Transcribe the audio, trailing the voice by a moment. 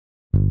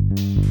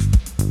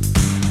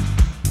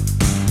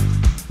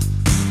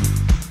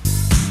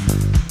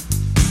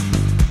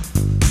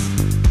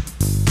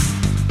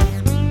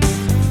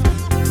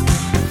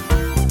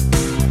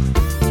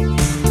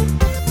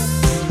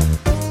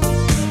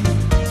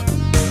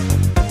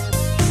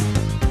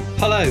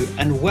Hello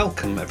and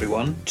welcome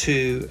everyone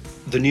to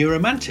The New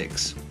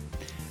Romantics,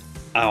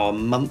 our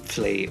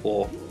monthly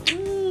or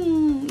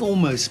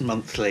almost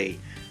monthly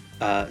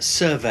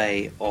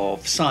survey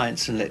of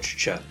science and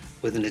literature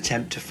with an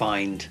attempt to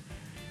find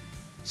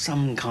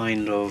some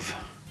kind of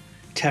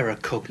terra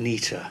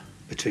cognita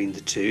between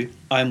the two.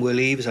 I'm Will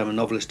Eaves, I'm a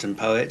novelist and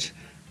poet,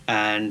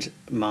 and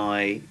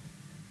my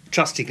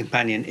trusty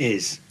companion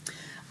is...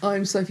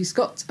 I'm Sophie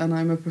Scott, and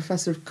I'm a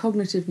Professor of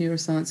Cognitive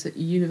Neuroscience at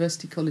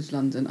University College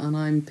London, and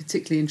I'm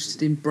particularly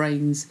interested in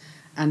brains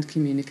and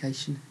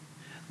communication.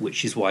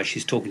 Which is why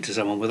she's talking to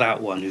someone without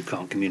one who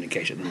can't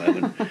communicate at the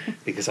moment,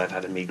 because I've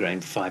had a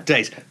migraine for 5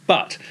 days.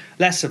 But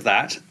less of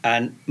that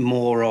and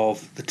more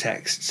of the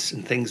texts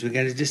and things we're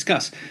going to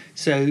discuss.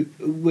 So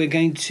we're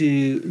going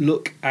to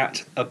look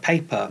at a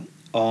paper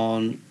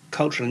on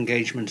cultural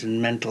engagement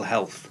and mental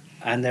health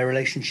and their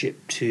relationship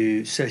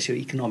to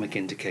socioeconomic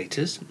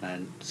indicators,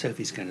 and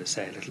Sophie's going to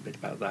say a little bit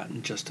about that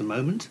in just a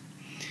moment.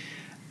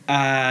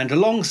 And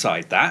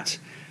alongside that,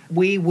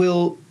 we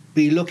will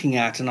be looking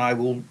at, and I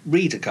will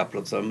read a couple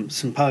of them,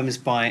 some poems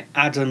by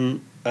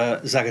Adam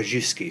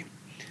Zagajewski,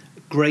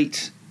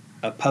 great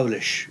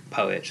Polish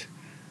poet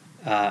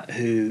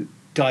who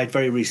died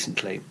very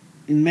recently,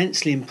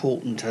 immensely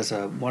important as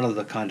one of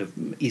the kind of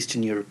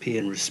Eastern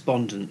European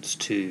respondents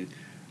to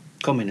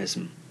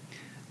communism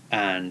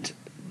and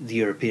the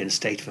European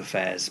state of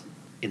affairs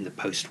in the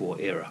post-war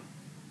era.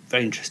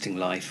 Very interesting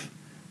life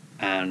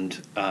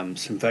and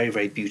some very,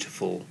 very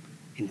beautiful,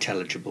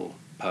 intelligible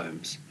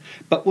poems.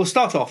 But we'll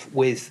start off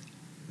with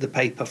the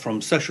paper from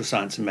Social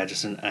Science and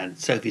Medicine, and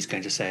Sophie's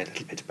going to say a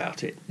little bit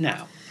about it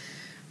now.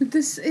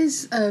 This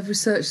is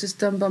research that's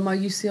done by my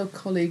UCL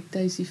colleague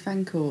Daisy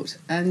Fancourt,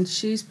 and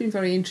she's been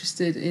very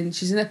interested in...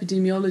 She's an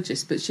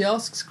epidemiologist, but she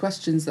asks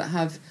questions that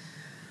have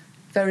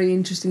very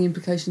interesting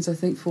implications, I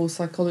think, for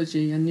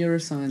psychology and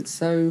neuroscience.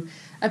 So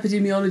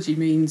epidemiology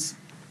means,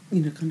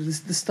 kind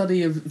of the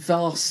study of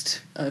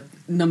vast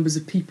numbers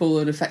of people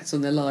and effects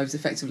on their lives.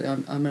 Effectively,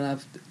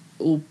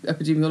 all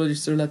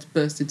epidemiologists are allowed to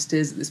burst into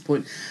tears at this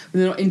point. But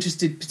they're not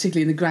interested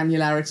particularly in the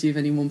granularity of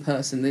any one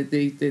person.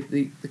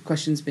 The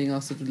questions being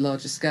asked at a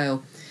larger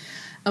scale.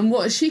 And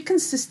what she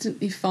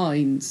consistently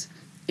finds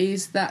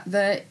is that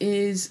there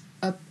is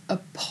a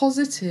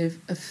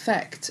positive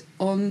effect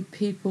on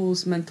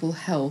people's mental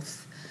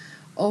health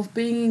of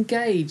being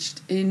engaged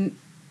in,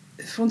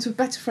 for want of a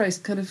better phrase,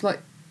 kind of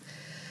like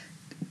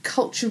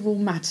cultural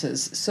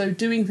matters. So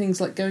doing things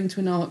like going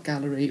to an art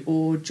gallery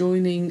or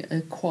joining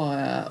a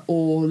choir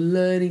or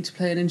learning to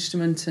play an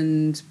instrument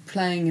and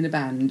playing in a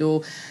band,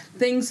 or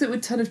things that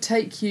would kind of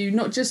take you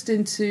not just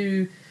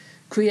into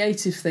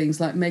creative things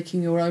like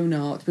making your own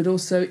art, but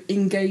also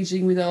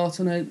engaging with art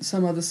on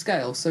some other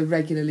scale, so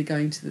regularly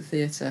going to the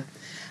theatre.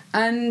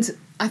 And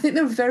I think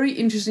there are very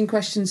interesting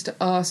questions to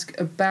ask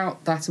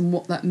about that and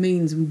what that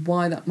means and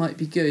why that might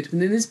be good.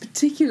 And in this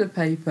particular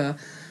paper,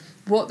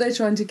 what they're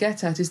trying to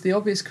get at is the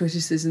obvious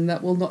criticism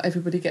that, well, not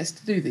everybody gets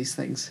to do these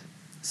things.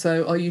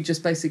 So are you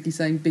just basically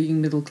saying being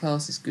middle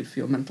class is good for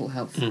your mental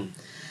health?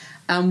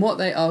 And what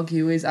they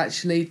argue is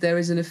actually there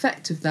is an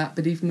effect of that,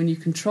 but even when you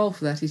control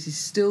for that, it is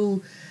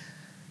still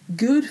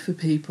good for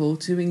people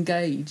to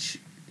engage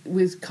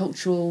with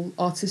cultural,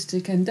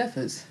 artistic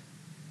endeavours.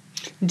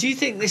 Do you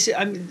think this?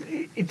 I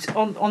mean, it's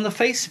on the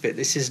face of it,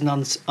 this is an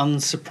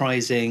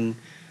unsurprising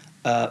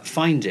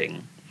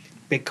finding,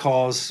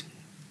 because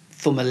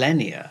for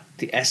millennia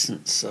the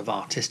essence of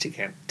artistic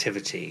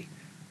activity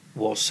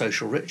was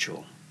social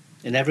ritual,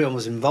 and everyone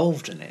was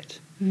involved in it.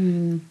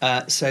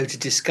 So to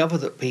discover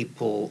that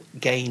people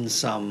gain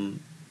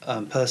some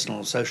personal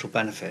and social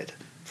benefit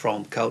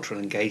from cultural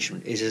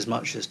engagement is as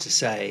much as to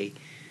say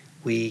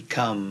we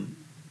come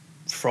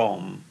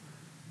from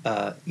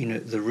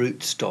the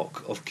root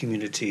stock of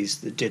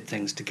communities that did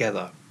things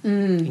together.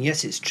 And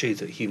yes, it's true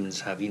that humans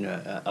have,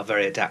 are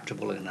very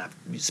adaptable and have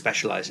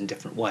specialised in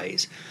different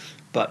ways,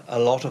 but a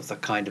lot of the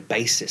kind of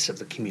basis of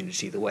the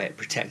community, the way it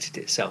protected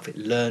itself, it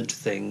learnt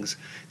things,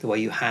 the way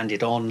you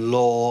handed on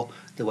law,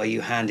 the way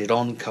you handed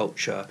on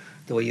culture,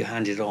 the way you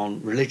handed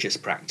on religious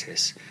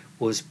practice,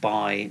 was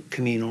by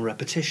communal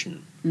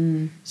repetition.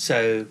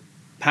 So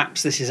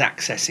perhaps this is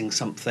accessing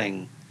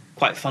something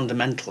quite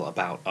fundamental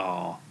about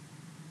our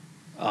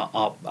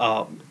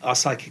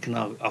psychic and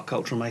our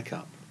cultural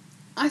makeup.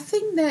 I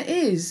think there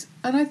is,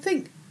 and I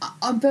think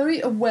I'm very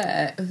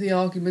aware of the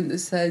argument that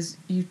says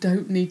you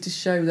don't need to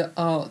show that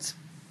art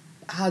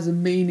has a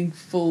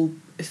meaningful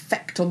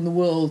effect on the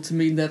world to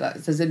mean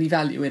that there's any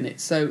value in it.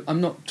 So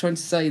I'm not trying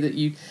to say that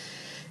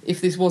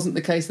if this wasn't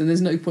the case, then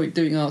there's no point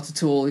doing art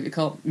at all. If it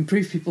can't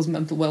improve people's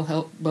mental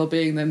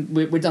well-being, then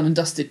we're done and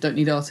dusted, don't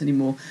need art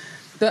anymore.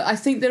 But I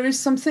think there is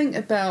something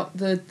about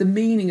the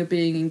meaning of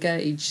being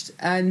engaged,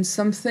 and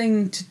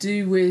something to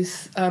do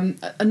with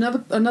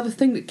another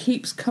thing that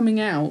keeps coming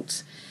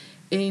out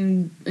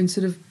in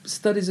sort of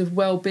studies of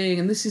well-being,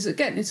 and this is,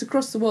 again, it's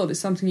across the world, it's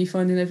something you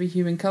find in every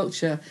human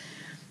culture,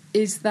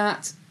 is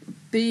that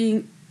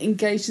being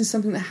engaged in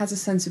something that has a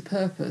sense of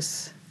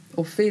purpose,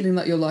 or feeling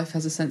that your life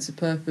has a sense of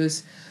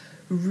purpose,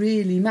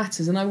 really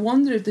matters. And I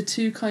wonder if the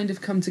two kind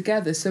of come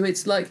together. So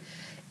it's like,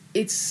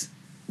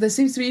 there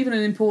seems to be even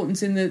an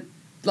importance in the,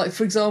 like,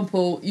 for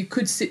example, you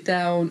could sit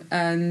down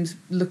and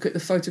look at the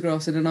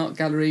photographs in an art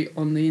gallery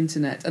on the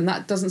internet, and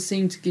that doesn't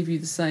seem to give you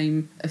the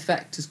same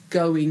effect as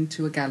going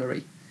to a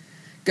gallery,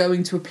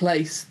 going to a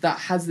place that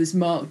has this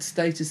marked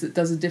status that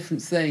does a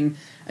different thing,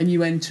 and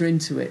you enter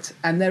into it.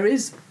 And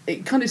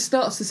it kind of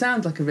starts to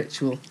sound like a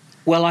ritual.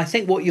 Well, I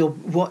think what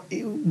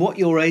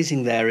you're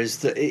raising there is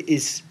that it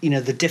is,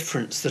 the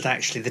difference, that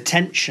actually the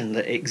tension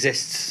that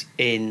exists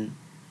in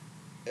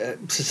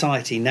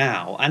society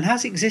now, and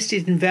has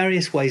existed in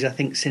various ways, I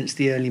think, since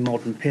the early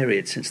modern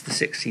period, since the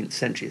 16th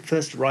century. It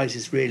first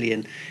arises really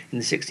in the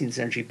 16th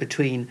century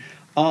between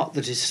art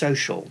that is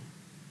social,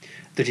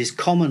 that is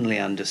commonly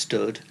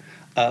understood,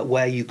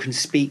 where you can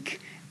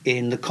speak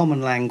in the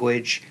common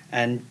language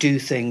and do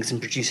things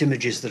and produce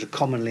images that are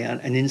commonly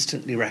and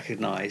instantly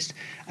recognised,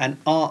 and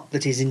art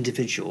that is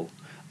individual,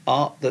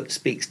 art that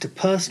speaks to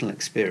personal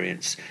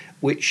experience,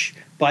 which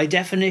by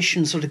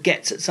definition sort of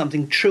gets at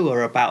something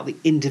truer about the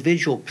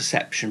individual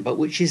perception, but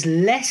which is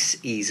less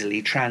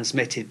easily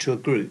transmitted to a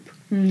group.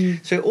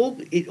 So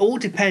it all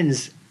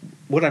depends.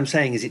 What I'm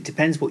saying is, it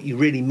depends what you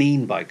really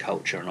mean by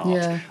culture and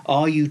art. Yeah.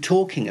 Are you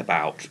talking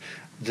about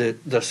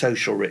the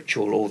social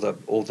ritual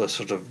or the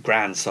sort of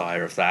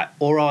grandsire of that,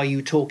 or are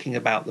you talking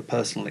about the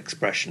personal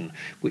expression,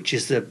 which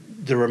is the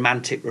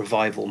romantic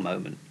revival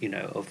moment,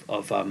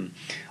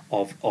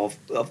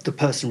 of the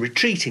person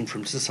retreating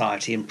from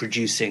society and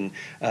producing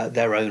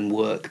their own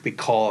work,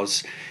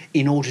 because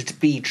in order to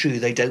be true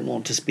they don't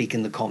want to speak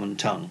in the common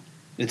tongue.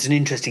 It's an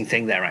interesting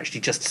thing there, actually,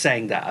 just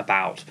saying that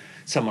about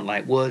someone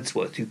like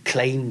Wordsworth, who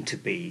claimed to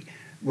be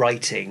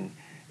writing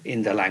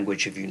in the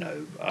language of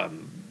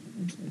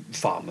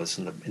farmers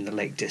in the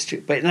Lake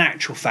District, but in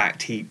actual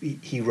fact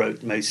he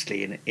wrote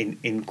mostly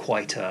in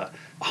quite a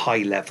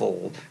high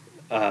level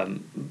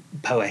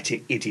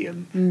poetic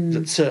idiom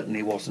that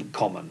certainly wasn't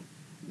common,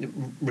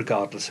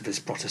 regardless of his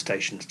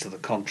protestations to the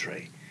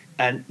contrary.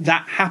 And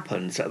that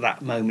happens at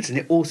that moment, and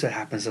it also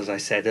happens, as I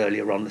said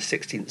earlier, on the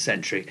 16th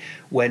century,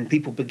 when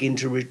people begin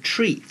to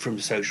retreat from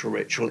social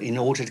ritual in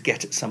order to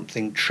get at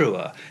something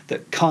truer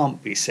that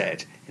can't be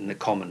said in the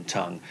common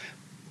tongue,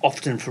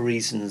 often for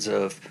reasons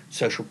of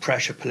social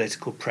pressure,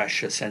 political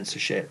pressure,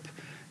 censorship.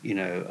 You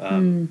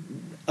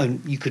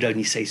could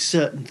only say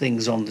certain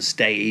things on the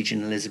stage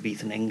in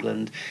Elizabethan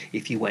England.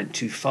 If you went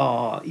too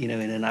far, in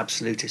an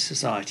absolutist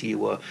society, you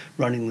were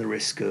running the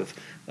risk of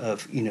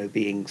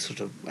being sort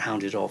of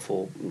hounded off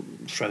or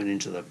thrown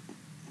into the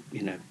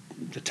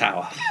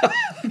tower.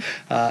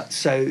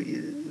 So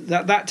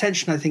that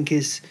tension, I think,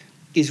 is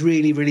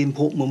really, really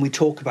important when we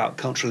talk about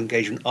cultural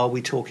engagement. Are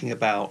we talking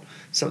about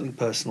something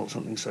personal,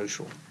 something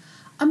social?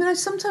 I mean, I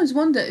sometimes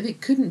wonder if it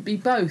couldn't be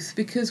both,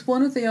 because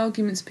one of the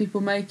arguments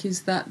people make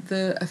is that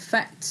the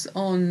effects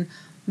on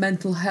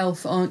mental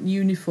health aren't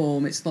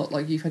uniform. It's not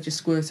like you've had your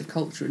squirt of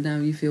culture and now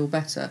you feel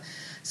better.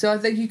 So I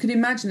think you could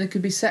imagine there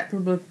could be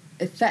separable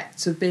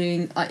effects of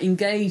being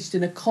engaged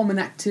in a common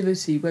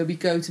activity where we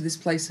go to this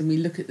place and we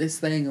look at this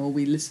thing, or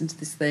we listen to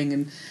this thing,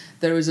 and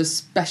there is a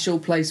special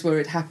place where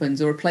it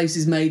happens, or a place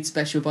is made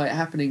special by it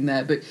happening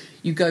there, but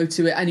you go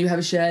to it and you have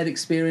a shared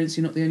experience.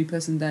 You're not the only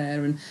person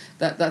there, and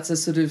that's a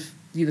sort of,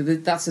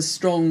 that's a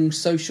strong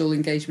social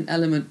engagement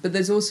element. But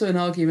there's also an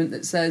argument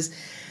that says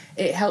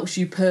it helps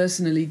you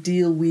personally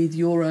deal with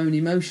your own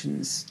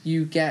emotions.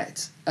 You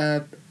get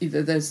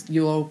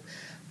you're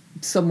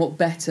somewhat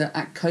better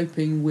at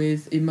coping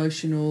with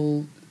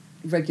emotional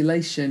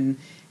regulation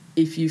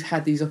if you've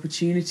had these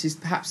opportunities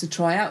perhaps to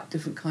try out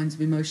different kinds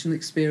of emotional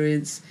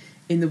experience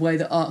in the way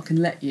that art can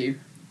let you.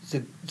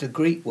 The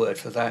Greek word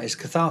for that is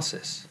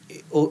catharsis.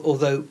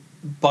 Although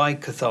by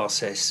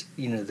catharsis,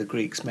 the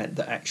Greeks meant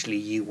that actually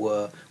you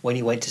were, when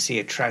you went to see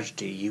a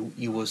tragedy,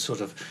 you were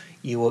sort of,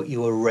 you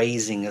were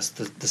raising as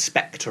the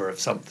spectre of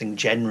something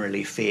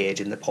generally feared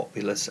in the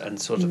populace, and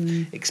sort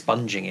of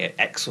expunging it,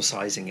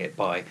 exorcising it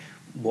by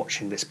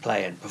watching this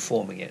play and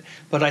performing it.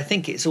 But I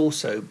think it's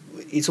also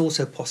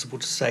possible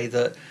to say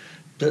that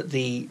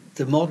the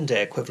modern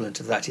day equivalent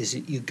of that is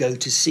that you go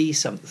to see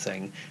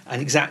something,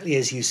 and exactly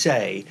as you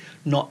say,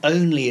 not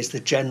only is the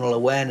general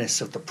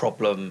awareness of the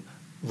problem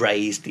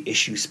raised, the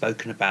issue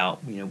spoken about,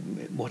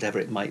 whatever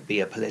it might be,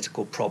 a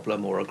political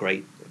problem or a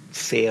great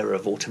fear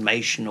of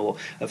automation or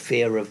a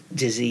fear of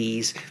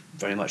disease,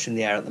 very much in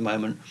the air at the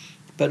moment,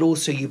 but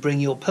also you bring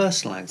your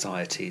personal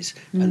anxieties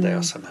and they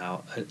are somehow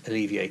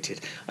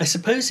alleviated. I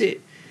suppose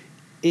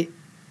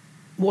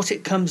what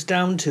it comes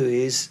down to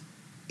is,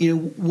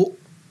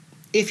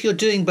 if you're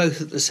doing both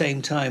at the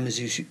same time as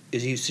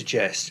you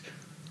suggest,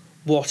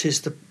 what's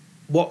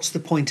the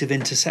point of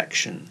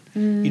intersection?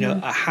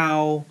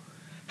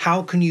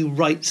 How can you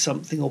write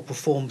something or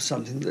perform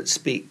something that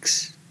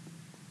speaks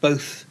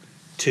both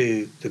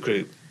to the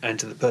group and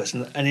to the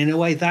person? And in a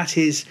way, that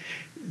is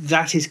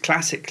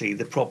classically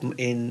the problem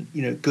in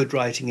good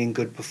writing and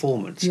good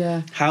performance.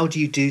 Yeah. How do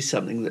you do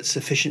something that's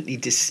sufficiently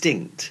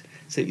distinct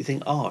so that you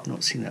think, I've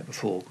not seen that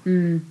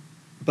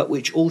but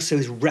which also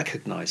is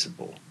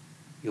recognisable?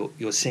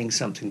 You're seeing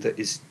something that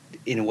is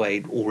in a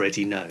way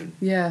already known.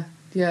 Yeah.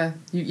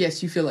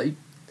 You feel like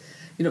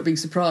you're not being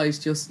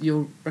surprised.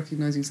 You're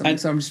recognising something.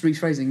 So I'm just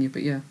rephrasing you,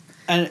 but yeah.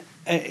 And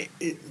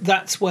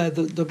that's where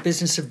the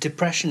business of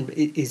depression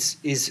is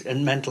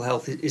and mental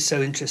health is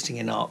so interesting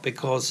in art,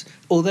 because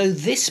although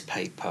this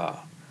paper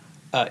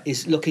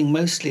is looking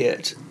mostly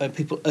at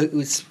people,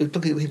 it's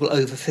looking at people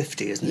over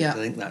 50, isn't it? Yeah. I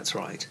think that's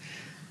right,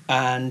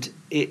 and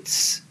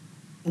it's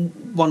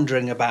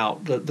wondering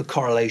about the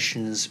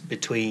correlations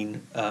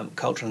between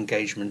cultural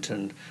engagement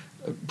and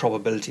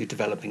probability of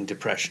developing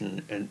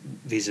depression and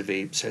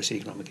vis-a-vis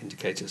socioeconomic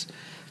indicators.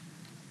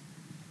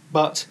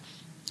 But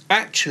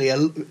actually,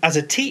 as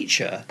a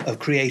teacher of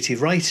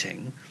creative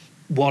writing,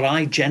 what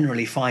I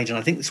generally find, and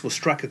I think this will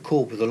strike a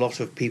chord with a lot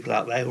of people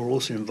out there who are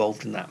also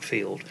involved in that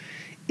field,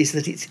 is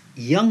that it's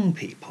young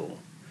people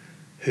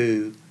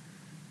who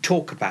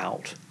talk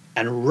about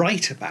and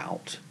write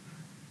about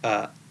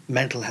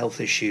mental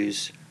health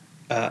issues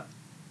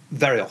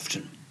very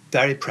often,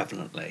 very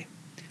prevalently,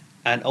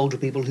 and older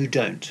people who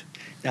don't.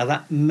 Now,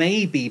 that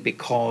may be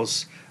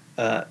because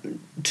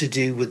to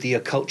do with the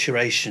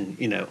acculturation,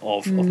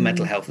 of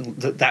mental health.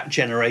 That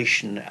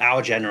generation,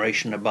 our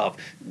generation above,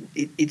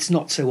 it's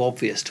not so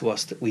obvious to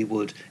us that we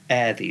would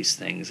air these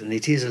things, and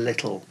it is a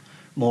little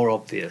more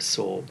obvious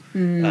or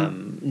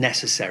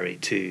necessary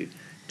to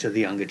the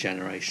younger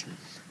generation.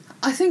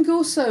 I think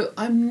also,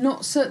 I'm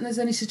not certain there's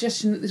any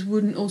suggestion that this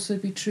wouldn't also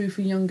be true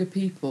for younger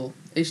people.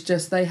 It's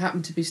just they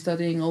happen to be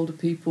studying older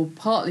people,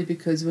 partly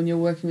because when you're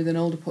working with an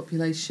older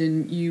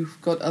population,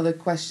 you've got other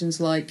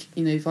questions like,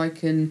 if I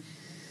can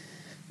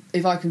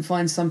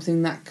find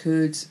something that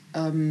could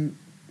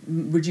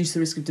reduce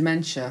the risk of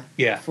dementia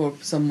for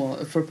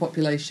a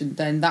population,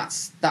 then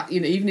that.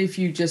 Even if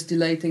you just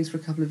delayed things for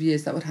a couple of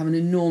years, that would have an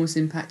enormous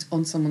impact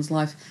on someone's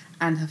life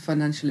and have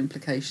financial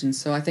implications.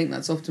 So I think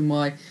that's often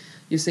why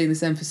you're seeing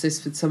this emphasis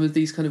for some of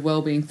these kind of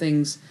well-being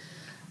things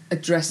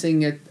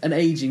addressing an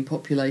ageing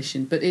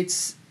population. But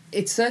it's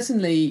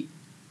certainly,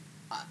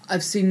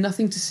 I've seen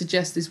nothing to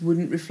suggest this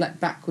wouldn't reflect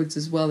backwards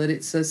as well, that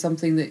it's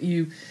something that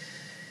you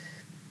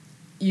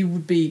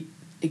would be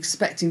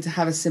expecting to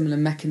have a similar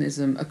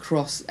mechanism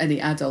across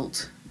any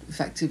adult.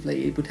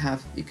 Effectively, it could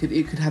have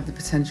the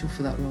potential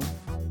for that role.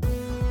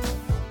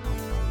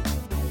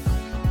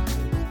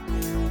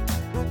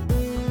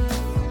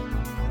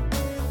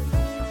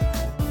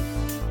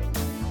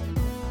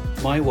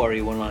 My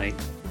worry when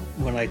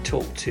I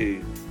talk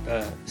to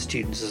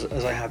students,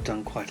 as I have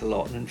done quite a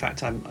lot, and in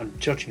fact I'm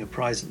judging a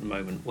prize at the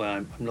moment where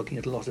I'm looking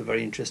at a lot of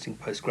very interesting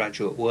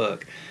postgraduate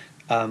work.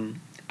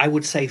 I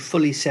would say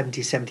fully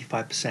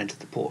 70-75% of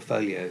the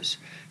portfolios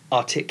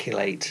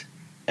articulate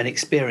an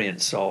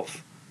experience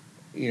of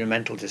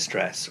mental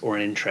distress or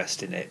an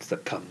interest in it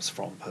that comes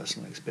from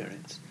personal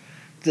experience.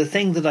 The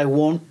thing that I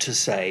want to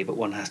say, but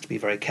one has to be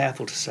very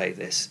careful to say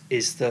this,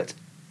 is that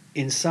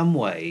in some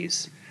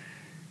ways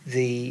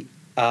the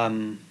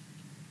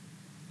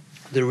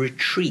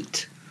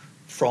retreat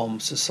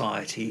from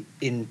society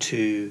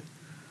into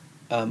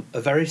a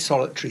very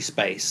solitary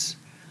space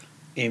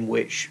in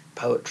which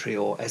poetry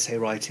or essay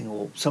writing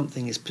or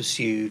something is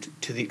pursued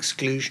to the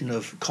exclusion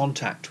of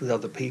contact with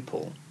other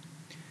people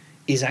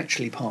is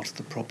actually part of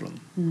the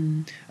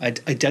problem. I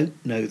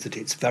don't know that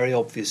it's very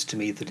obvious to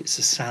me that it's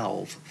a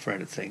salve for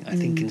anything. I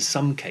think in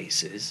some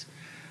cases,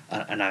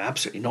 and I'm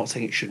absolutely not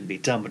saying it shouldn't be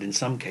done, but in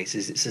some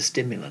cases it's a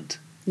stimulant.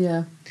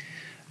 Yeah.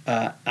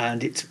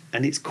 And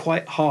it's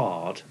quite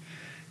hard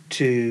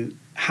to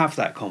have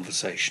that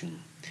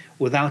conversation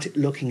without it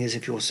looking as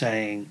if you're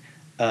saying,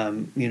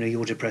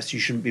 you're depressed, you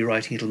shouldn't be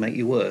writing, it'll make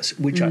you worse,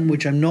 which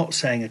I'm not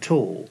saying at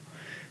all.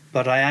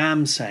 But I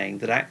am saying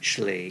that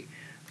actually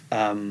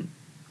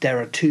there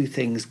are two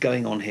things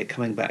going on here,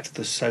 coming back to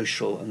the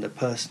social and the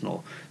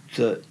personal,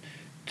 that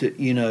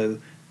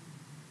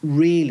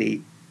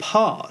really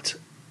part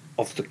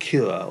of the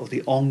cure or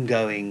the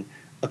ongoing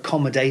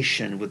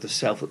accommodation with the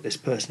self that this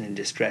person in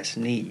distress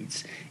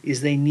needs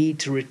is they need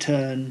to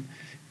return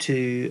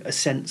to a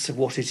sense of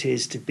what it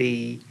is to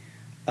be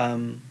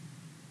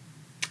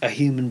a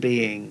human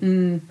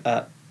being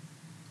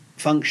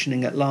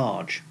functioning at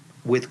large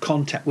with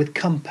contact, with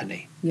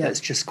company. Yeah.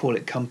 Let's just call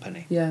it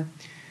company. Yeah.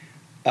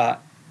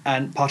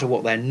 And part of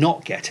what they're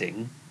not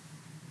getting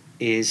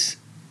is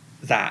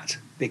that,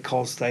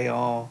 because they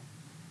are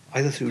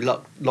either through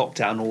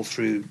lockdown or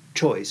through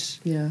choice,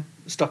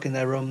 stuck in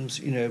their rooms,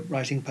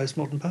 writing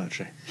postmodern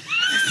poetry.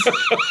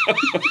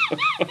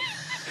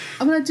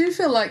 I mean, I do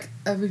feel like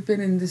we've been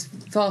in this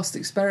vast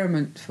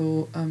experiment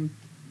for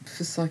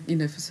sort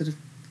of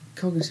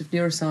cognitive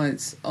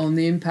neuroscience on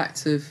the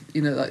impact of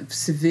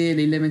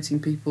severely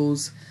limiting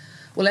people's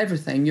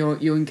everything, your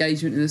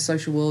engagement in the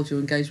social world, your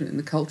engagement in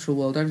the cultural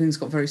world, everything's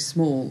got very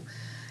small,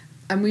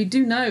 and we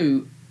do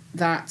know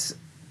that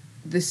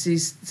this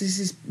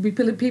is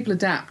people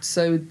adapt,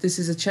 so this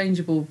is a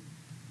changeable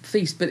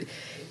feast, but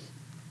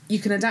you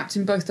can adapt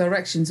in both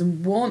directions,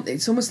 and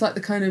it's almost like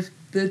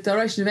the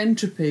direction of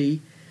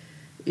entropy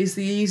is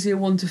the easier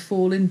one to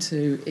fall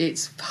into.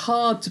 It's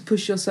hard to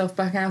push yourself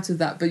back out of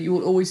that, but you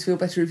will always feel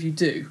better if you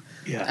do.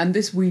 Yeah. And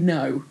this we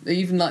know,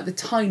 even like the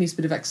tiniest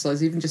bit of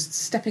exercise, even just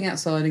stepping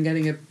outside and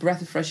getting a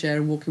breath of fresh air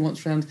and walking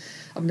once around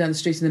up and down the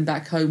street and then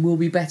back home will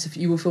be better.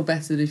 You will feel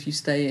better than if you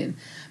stay in.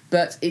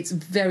 But it's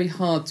very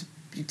hard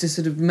to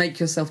sort of make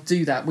yourself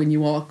do that when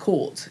you are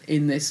caught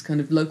in this kind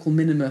of local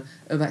minima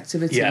of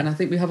activity. Yeah. And I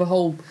think we have a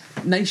whole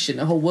nation,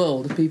 a whole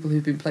world of people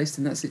who've been placed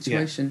in that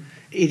situation.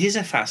 Yeah. It is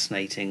a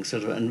fascinating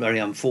sort of and very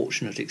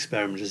unfortunate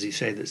experiment, as you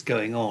say, that's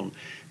going on.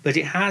 But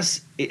it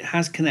has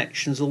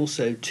connections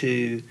also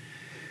to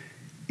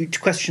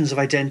questions of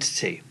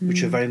identity,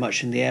 which are very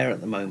much in the air at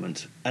the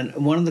moment. And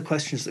one of the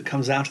questions that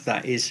comes out of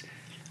that is,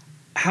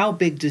 how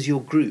big does your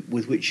group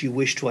with which you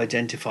wish to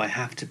identify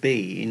have to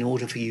be in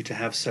order for you to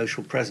have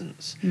social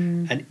presence?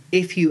 And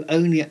if you're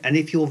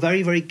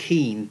very, very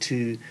keen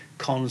to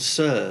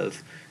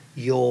conserve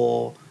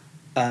your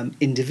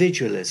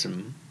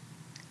individualism,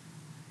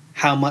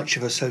 how much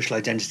of a social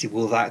identity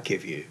will that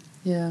give you?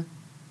 Yeah.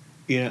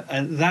 You know,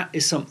 and that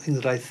is something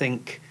that I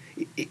think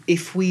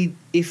if the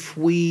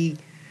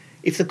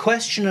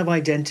question of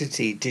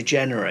identity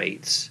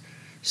degenerates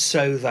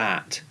so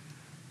that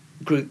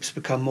groups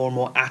become more and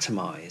more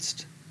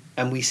atomized,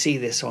 and we see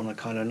this on a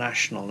kind of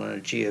national and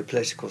a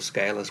geopolitical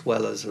scale as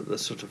well as at the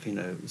sort of, you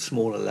know,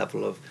 smaller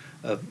level of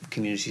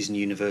communities and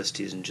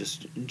universities and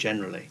just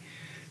generally,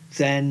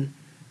 then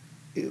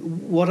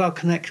what is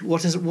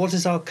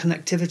our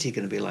connectivity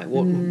going to be like?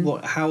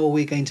 How are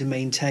we going to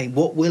maintain?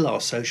 What will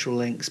our social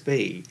links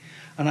be?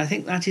 And I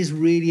think that is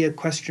really a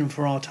question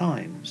for our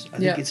times. I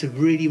think it's a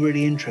really,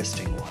 really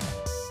interesting one.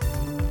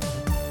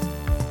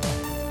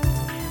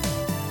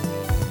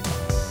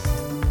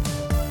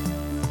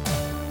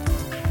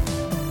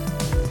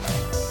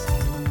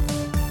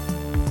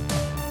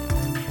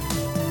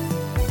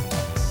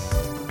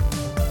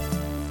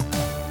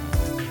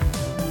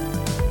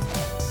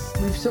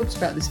 We've talked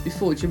about this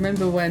before. Do you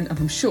remember when, and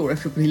I'm sure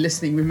everybody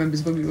listening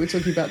remembers when we were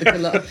talking about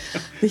the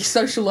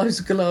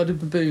socialised Gallardo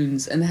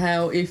baboons, and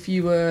how if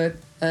you were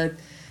an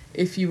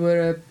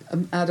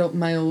adult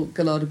male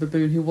Gallardo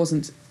baboon who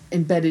wasn't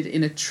embedded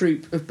in a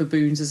troop of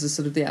baboons as a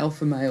sort of the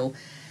alpha male,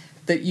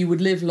 that you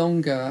would live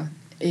longer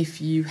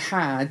if you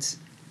had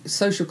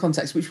social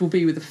contacts, which will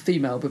be with a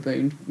female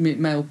baboon.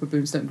 Male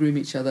baboons don't groom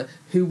each other.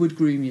 Who would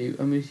groom you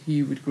and who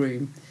you would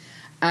groom?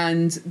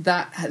 And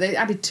that they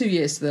added 2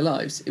 years to their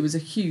lives. It was a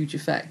huge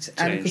effect.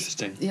 Very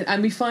interesting.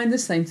 And we find the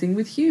same thing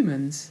with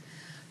humans.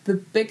 The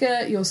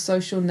bigger your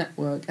social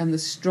network and the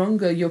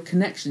stronger your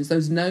connections,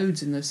 those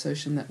nodes in those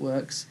social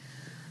networks,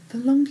 the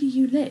longer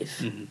you live.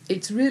 Mm-hmm.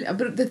 It's really.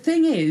 But the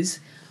thing is,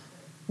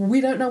 we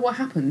don't know what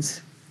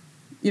happens.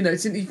 You know,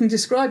 you can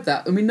describe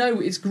that, and we know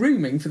it's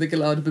grooming for the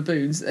Gallardo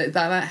baboons.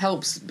 That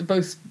helps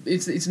both.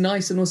 It's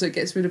nice, and also it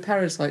gets rid of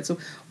parasites. So,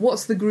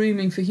 what's the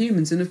grooming for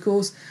humans? And of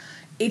course,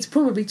 it's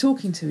probably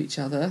talking to each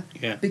other,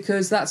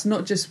 because that's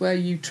not just where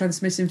you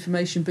transmit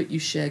information, but you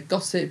share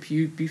gossip.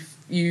 You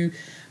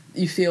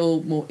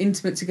feel more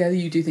intimate together.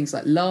 You do things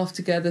like laugh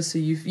together. So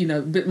you know,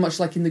 a bit much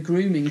like in the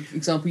grooming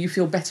example, you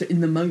feel better in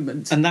the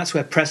moment. And that's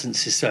where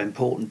presence is so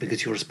important,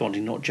 because you're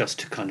responding not just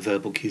to kind of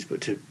verbal cues,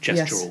 but to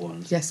gestural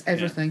ones. Yes,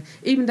 everything,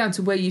 even down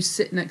to where you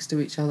sit next to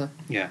each other.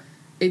 Yeah,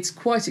 it's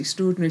quite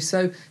extraordinary.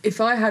 So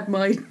if I had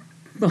my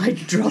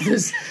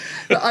druthers.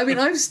 But I mean,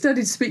 I've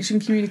studied speech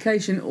and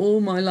communication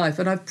all my life,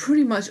 and I've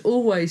pretty much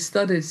always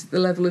studied the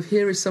level of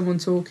here is someone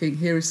talking,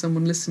 here is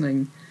someone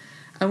listening.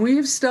 And we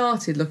have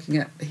started looking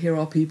at here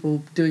are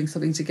people doing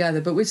something together,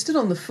 but we're still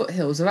on the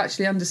foothills of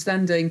actually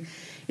understanding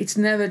it's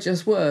never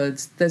just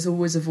words. There's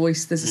always a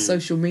voice, there's a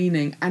social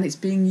meaning, and it's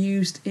being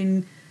used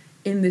in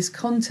this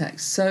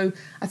context. So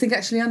I think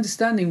actually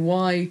understanding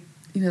why,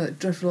 you know, that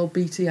dreadful old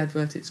BT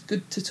advert, it's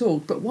good to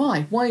talk, but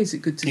why? Why is it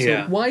good to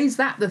talk? Why is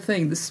that the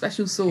thing, the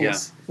special sauce? Yeah.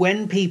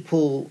 When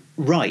people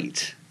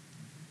write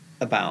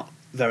about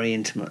very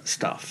intimate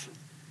stuff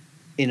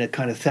in a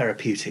kind of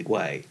therapeutic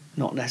way,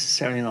 not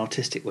necessarily an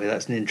artistic way,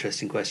 that's an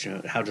interesting question.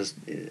 How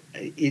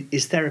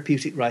is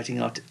therapeutic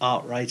writing art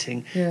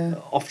writing? Yeah.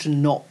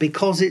 Often not,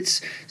 because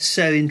it's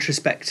so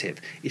introspective.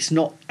 It's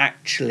not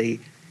actually...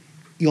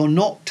 You're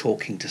not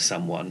talking to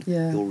someone,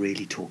 you're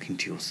really talking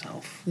to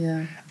yourself.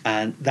 Yeah.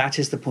 And that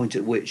is the point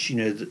at which, you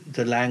know,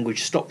 the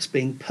language stops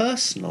being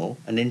personal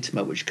and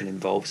intimate, which can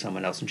involve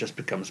someone else, and just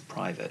becomes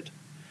private.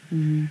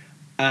 Mm-hmm.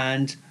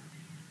 And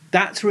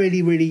that's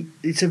really, really,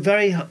 it's a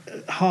very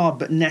hard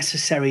but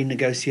necessary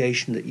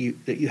negotiation that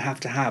you have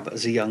to have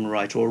as a young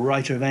writer, or a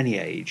writer of any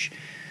age,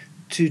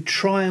 to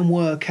try and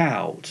work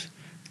out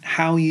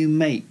how you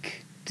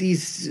make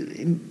these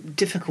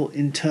difficult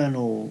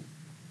internal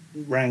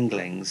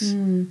wranglings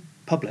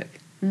public,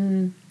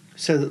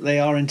 so that they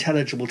are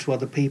intelligible to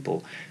other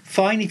people.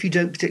 Fine if you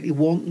don't particularly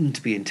want them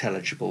to be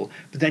intelligible,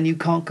 but then you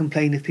can't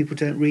complain if people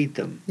don't read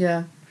them.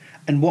 Yeah.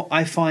 And what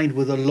I find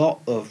with a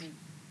lot of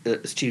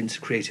students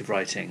of creative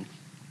writing,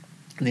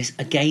 and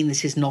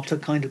this is not a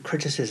kind of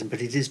criticism,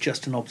 but it is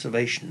just an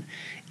observation,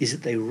 is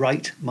that they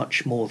write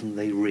much more than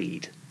they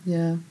read.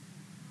 Yeah.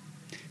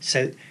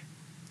 So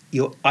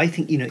I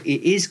think, you know,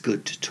 it is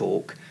good to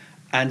talk,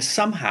 and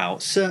somehow,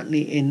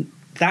 certainly in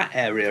that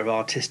area of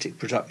artistic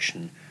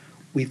production,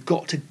 we've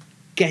got to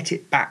get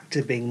it back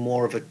to being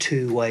more of a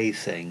two-way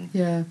thing,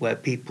 Yeah. where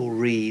people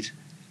read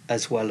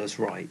as well as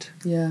write.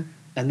 Yeah.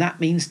 And that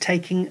means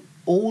taking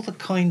all the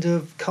kind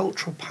of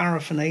cultural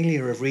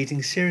paraphernalia of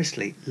reading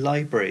seriously.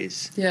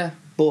 Libraries, Yeah.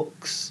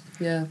 books,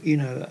 Yeah.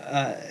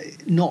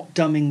 not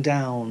dumbing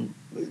down,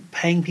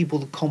 paying people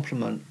the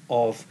compliment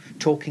of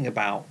talking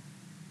about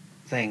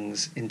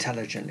things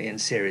intelligently and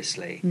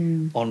seriously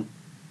on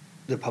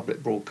the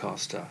public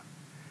broadcaster.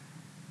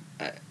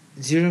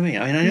 Do you know what I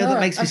mean? I know No,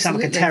 that makes me sound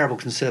like a absolutely. terrible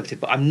conservative,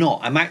 but I'm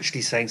not. I'm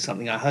actually saying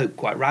something I hope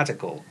quite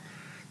radical.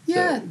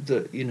 Yeah.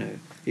 That it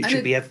And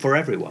should be for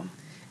everyone.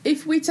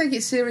 If we take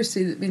it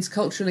seriously, that means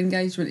cultural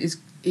engagement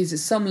is at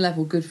some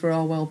level good for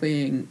our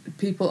well-being.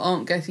 People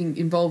aren't getting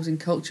involved in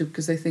culture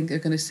because they think they're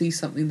going to see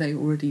something they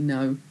already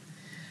know,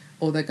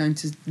 or they're going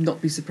to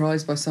not be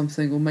surprised by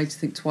something, or made to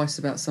think twice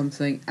about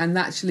something. And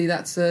actually,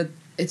 it's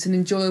an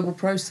enjoyable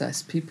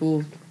process.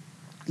 People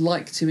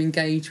like to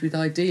engage with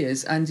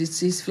ideas, and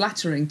it is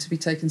flattering to be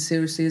taken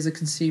seriously as a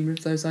consumer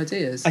of those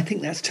ideas. I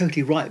think that's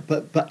totally right.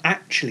 But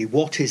actually,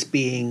 what is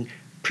being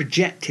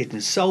projected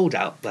and sold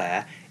out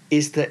there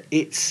is that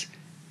it's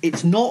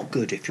not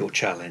good if you're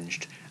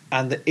challenged,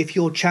 and that if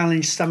you're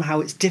challenged,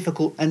 somehow it's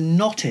difficult and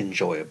not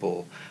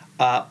enjoyable,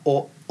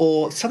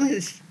 or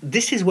something.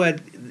 This is where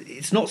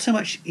it's not so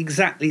much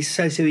exactly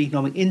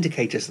socioeconomic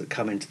indicators that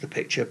come into the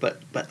picture, but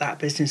that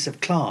business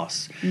of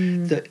class.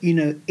 That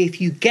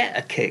if you get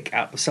a kick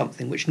out of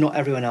something which not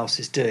everyone else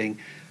is doing,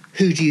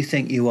 who do you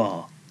think you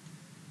are?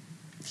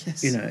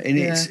 Yes.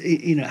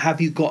 And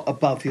have you got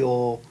above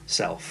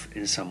yourself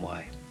in some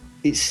way?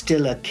 It's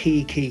still a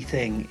key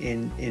thing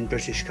in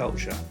British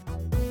culture.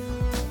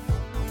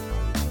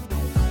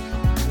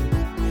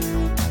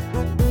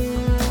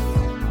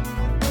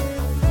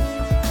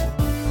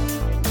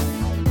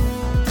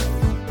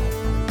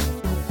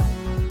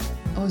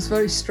 I was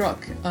very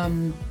struck,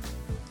 kind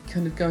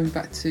of going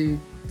back to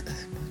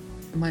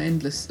my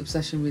endless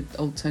obsession with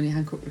old Tony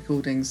Hancock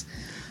recordings,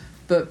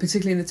 but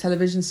particularly in the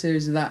television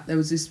series of that, there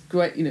was this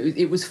great,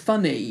 it was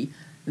funny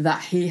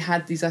that he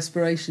had these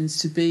aspirations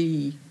to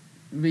be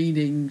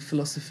reading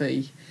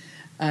philosophy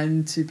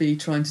and to be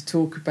trying to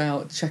talk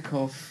about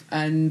Chekhov,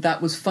 and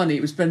that was funny.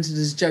 It was presented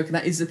as a joke, and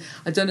that is,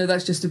 I don't know,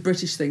 that's just a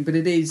British thing, but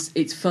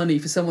it's funny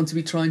for someone to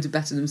be trying to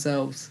better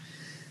themselves.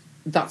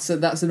 That's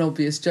an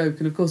obvious joke,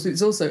 and of course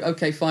it's also,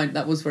 okay, fine,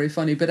 that was very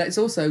funny, but it's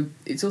also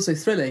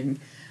thrilling,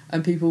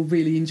 and people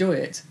really enjoy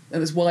it,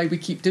 and that's why we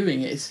keep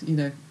doing it.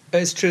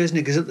 It's true, isn't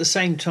it? Because at the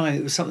same time,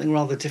 it was something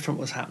rather different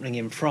was happening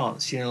in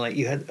France. Like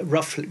you had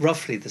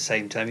roughly the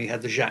same time you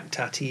had the Jacques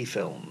Tati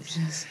films,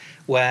 Yes.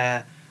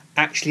 where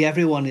actually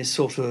everyone is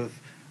sort of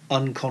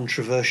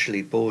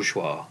uncontroversially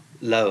bourgeois,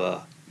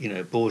 lower,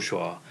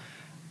 bourgeois,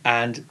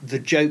 and the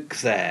joke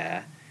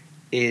there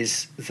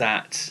is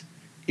that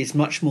it's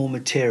much more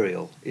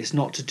material. It's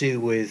not to do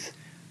with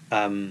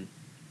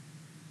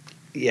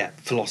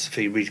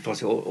philosophy, reading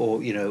philosophy,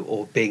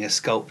 or being a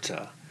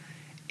sculptor.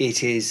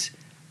 It is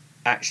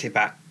actually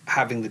about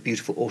having the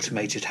beautiful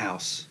automated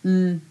house,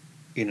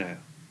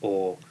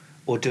 or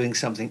doing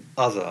something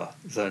other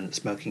than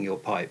smoking your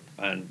pipe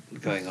and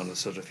going on a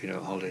sort of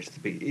holiday to the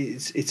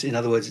beach. It's in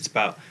other words, it's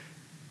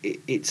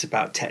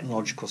about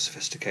technological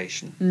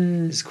sophistication.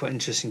 It's quite an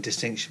interesting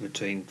distinction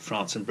between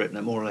France and Britain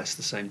at more or less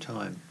the same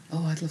time.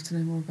 Oh, I'd love to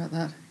know more about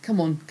that. Come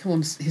on,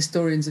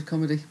 historians of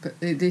comedy. But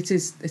I'd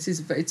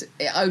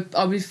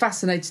be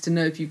fascinated to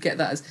know if you get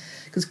that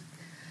because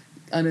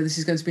I know this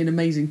is going to be an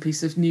amazing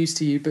piece of news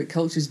to you, but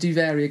cultures do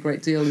vary a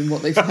great deal in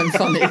what they find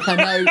funny. I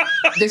know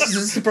this is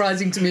as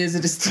surprising to me as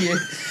it is to you.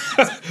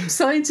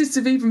 Scientists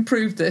have even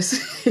proved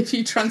this. If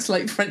you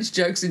translate French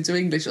jokes into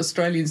English,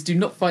 Australians do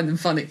not find them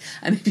funny.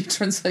 And if you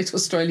translate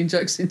Australian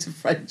jokes into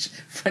French,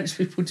 French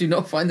people do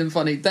not find them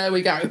funny. There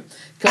we go.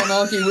 Can't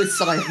argue with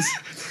science.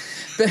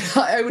 But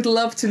I would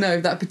love to know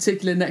if that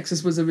particular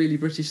nexus was a really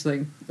British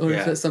thing, or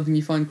if that's something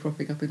you find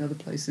cropping up in other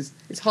places.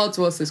 It's hard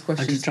to ask those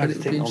questions, I'm just trying but to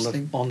it would be think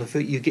interesting. on the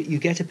food. You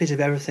get a bit of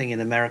everything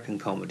in American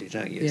comedy,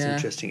 don't you? It's Yeah.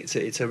 interesting.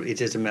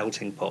 It is a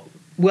melting pot.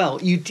 Well,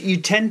 you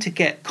tend to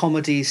get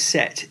comedies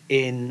set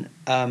in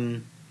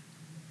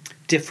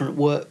different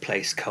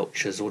workplace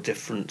cultures or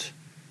different.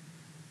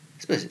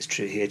 I suppose it's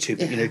true here too,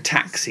 but Yeah.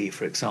 Taxi,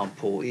 for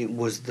example, it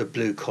was the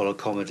blue collar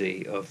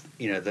comedy of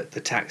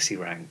the taxi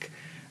rank.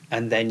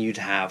 And then you'd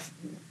have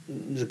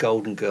the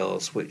Golden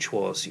Girls, which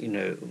was,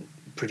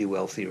 pretty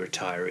wealthy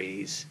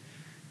retirees,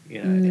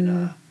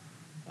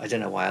 I don't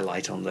know why I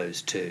light on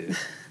those two.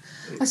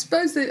 I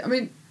suppose that, I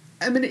mean,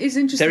 it is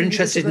interesting. They're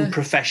interested in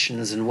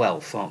professions and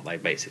wealth, aren't they,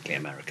 basically,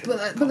 American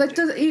But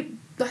comedy.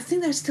 I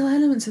think there's still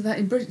elements of that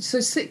in Britain. So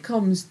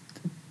sitcoms,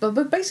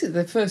 but basically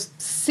the first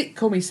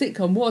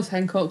sitcom was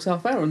Hancock's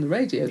Half Hour on the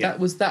radio. Yeah.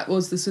 That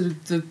was the sort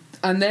of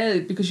and there,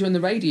 because you're on the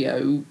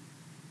radio,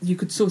 you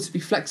could sort of be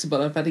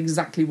flexible about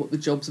exactly what the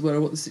jobs were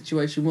or what the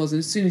situation was. And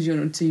as soon as you're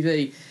on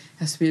TV, it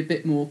has to be a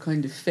bit more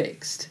kind of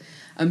fixed.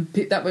 And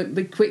that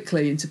went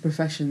quickly into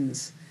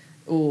professions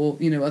or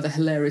other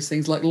hilarious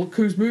things like "Look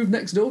who's moved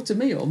next door to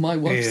me," or "My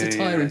wife's a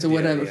tyrant," or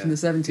whatever from the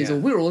 70s, or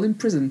 "We're all in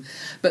prison."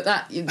 But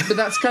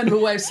that's kind of a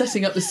way of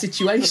setting up the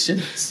situation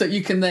so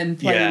you can then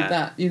play with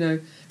that,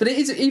 But it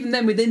is, even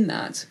then within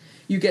that,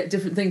 you get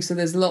different things. So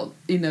there's a lot,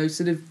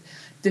 sort of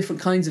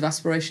different kinds of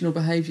aspirational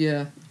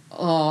behaviour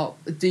are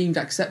deemed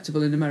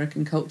acceptable in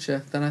American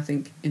culture than I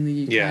think in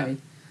the UK. Yeah.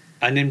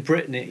 And in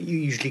Britain, it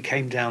usually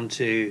came down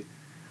to,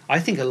 I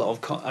think a lot of,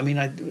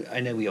 I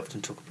know we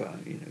often talk about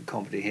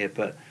comedy here,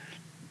 but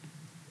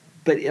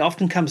it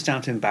often comes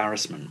down to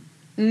embarrassment.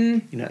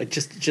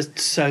 Just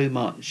so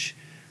much.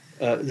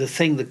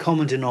 The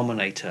common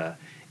denominator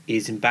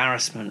is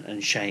embarrassment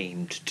and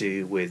shame to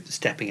do with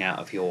stepping out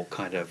of your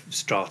kind of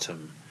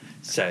stratum.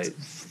 So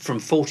from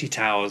 40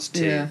 Towers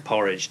to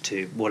Porridge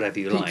to whatever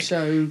you Peep like,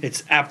 Show.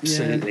 it's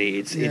absolutely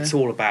it's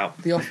all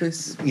about The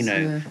Office.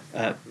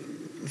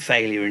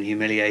 Failure and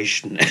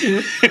humiliation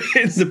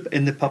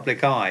in the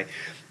public eye.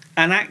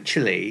 And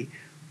actually,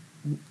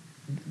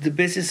 the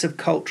business of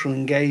cultural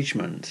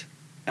engagement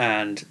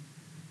and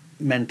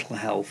mental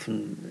health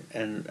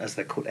and as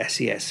they're called,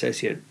 SES,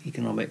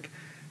 socioeconomic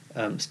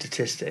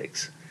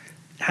statistics,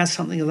 has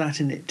something of that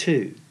in it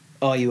too.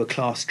 Are you a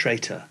class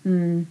traitor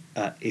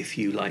if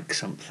you like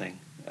something,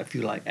 if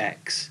you like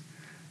X?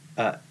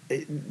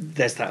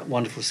 There's that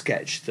wonderful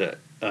sketch that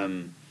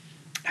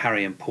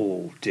Harry and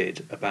Paul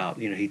did about,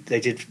 they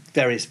did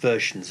various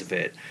versions of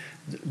it.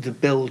 The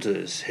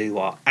builders who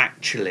are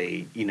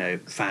actually,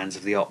 fans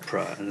of the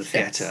opera and the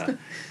theatre,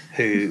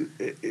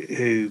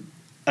 who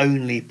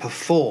only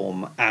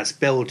perform as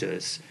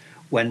builders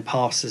when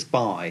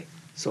passers-by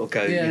sort of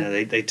go,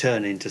 they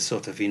turn into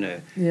sort of,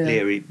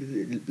 leery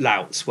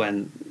louts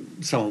when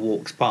someone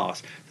walks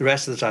past. The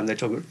rest of the time they're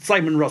talking about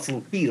Simon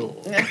Russell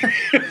Beale.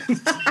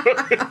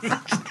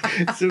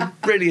 It's a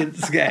brilliant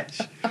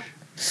sketch.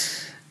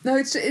 No,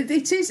 it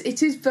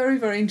is very,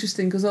 very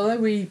interesting because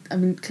although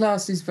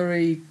class is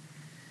very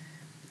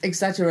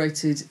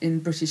exaggerated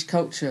in British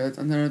culture,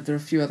 and there are a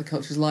few other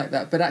cultures like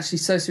that, but actually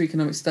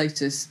socioeconomic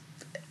status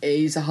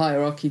is a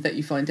hierarchy that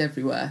you find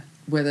everywhere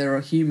where there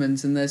are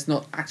humans, and there's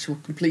not actual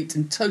complete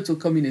and total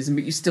communism,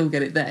 but you still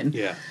get it then.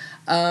 Yeah.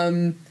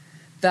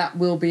 That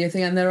will be a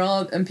thing,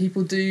 and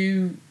people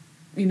do.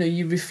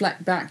 You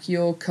reflect back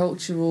your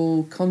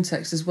cultural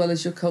context as well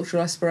as your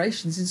cultural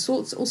aspirations in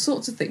all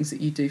sorts of things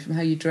that you do, from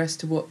how you dress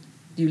to what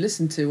you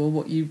listen to, or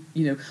what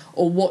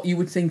or what you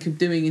would think of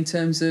doing in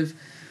terms of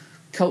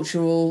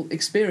cultural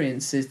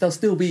experiences. There'll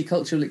still be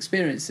cultural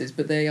experiences,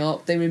 but they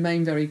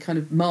remain very kind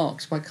of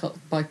marked by kind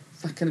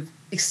of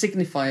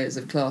signifiers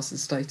of class and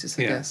status,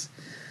 I guess.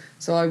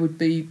 So I would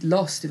be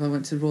lost if I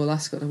went to Royal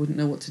Ascot. I wouldn't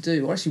know what to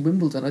do. Or actually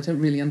Wimbledon, I don't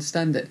really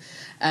understand it.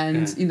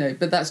 And,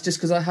 but that's just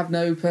because I have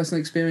no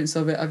personal experience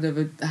of it. I've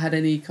never had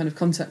any kind of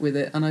contact with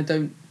it, and I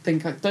don't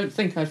think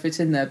I'd fit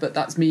in there, but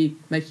that's me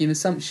making an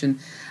assumption.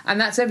 And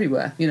that's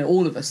everywhere.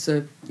 All of us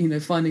are,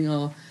 finding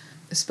our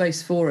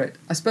space for it.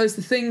 I suppose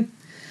the thing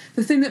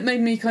that made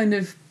me kind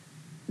of,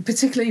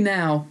 particularly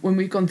now, when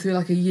we've gone through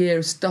like a year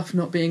of stuff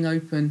not being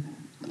open,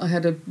 I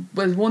had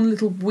one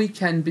little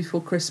weekend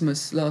before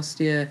Christmas last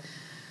year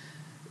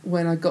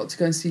when I got to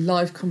go and see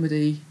live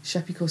comedy,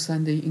 Sheppy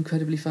Corsandi,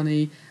 incredibly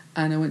funny,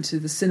 and I went to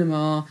the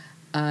cinema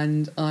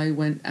and I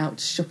went out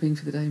shopping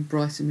for the day in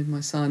Brighton with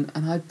my son,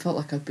 and I felt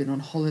like I'd been on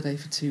holiday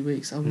for 2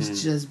 weeks. I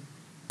was just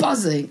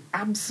buzzing,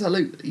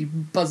 absolutely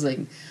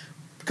buzzing,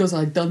 because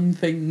I'd done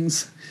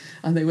things,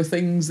 and they were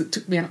things that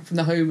took me out from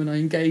the home, and I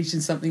engaged in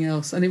something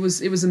else, and it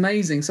was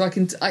amazing. So I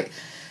can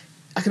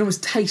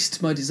almost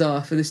taste my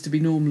desire for this to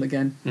be normal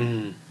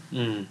again.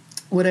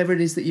 Whatever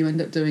it is that you end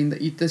up doing,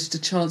 there's just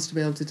a chance to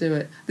be able to do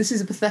it. This is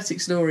a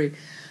pathetic story,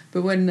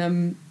 but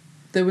when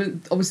there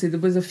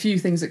was a few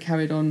things that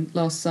carried on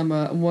last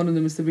summer, and one of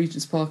them was the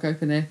Regent's Park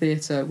Open Air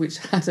Theatre, which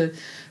had a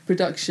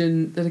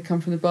production that had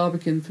come from the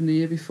Barbican from the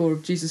year before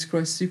of Jesus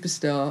Christ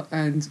Superstar,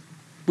 and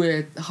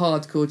we're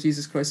hardcore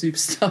Jesus Christ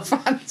Superstar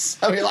fans,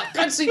 so we're like,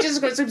 go and see Jesus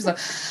Christ Superstar.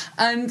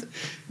 And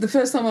the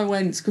first time I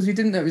went, because we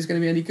didn't know it was going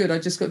to be any good, I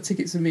just got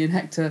tickets with me and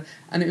Hector,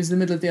 and it was the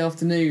middle of the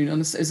afternoon, it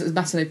was a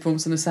matinee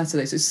performance on a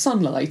Saturday, so it's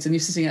sunlight and you're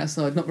sitting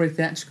outside, not very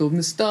theatrical. And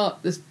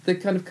the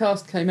kind of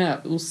cast came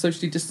out, all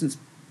socially distanced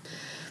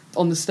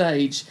on the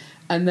stage,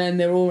 and then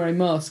they were all wearing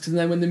masks, and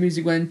then when the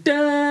music went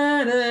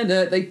da da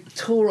da, they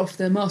tore off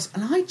their masks,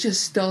 and I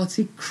just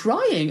started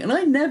crying. And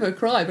I never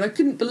cry, but I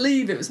couldn't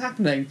believe it was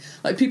happening.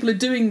 Like, people are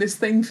doing this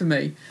thing for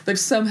me. They've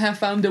somehow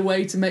found a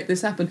way to make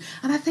this happen,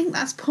 and I think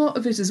that's part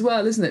of it as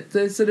well, isn't it?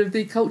 The sort of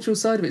the cultural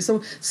side of it.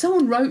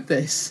 Someone wrote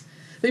this.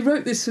 They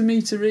wrote this for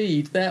me to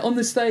read. They're on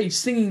the stage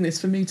singing this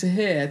for me to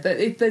hear.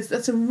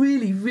 That's a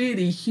really,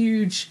 really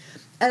huge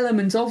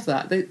element of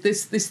that.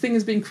 This thing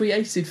has been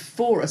created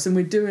for us, and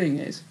we're doing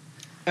it.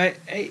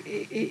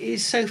 It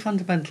is so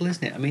fundamental,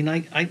 isn't it? I mean,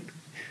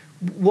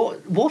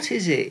 what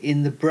is it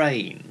in the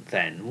brain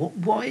then?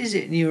 What is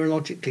it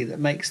neurologically that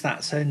makes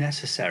that so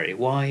necessary?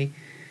 Why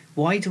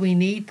do we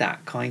need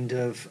that kind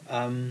of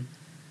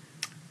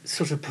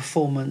sort of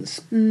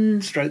performance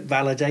stroke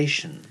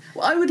validation.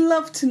 Well, I would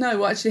love to know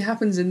what actually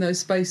happens in those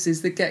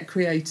spaces that get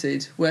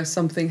created where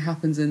something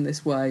happens in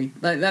this way.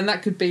 And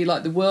that could be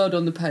like the word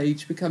on the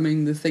page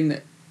becoming the thing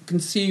that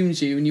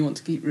consumes you and you want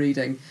to keep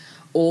reading,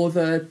 or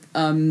the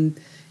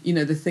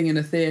the thing in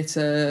a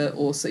theatre,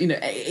 or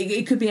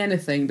it could be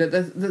anything.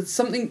 But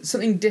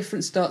something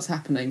different starts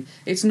happening.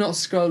 It's not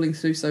scrolling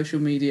through social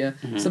media.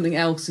 Mm-hmm. Something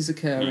else is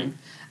occurring,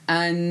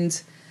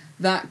 and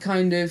that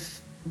kind of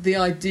the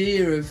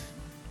idea of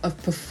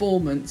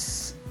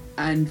performance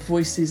and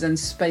voices and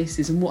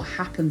spaces and what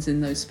happens in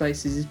those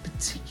spaces is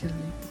particularly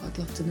what I'd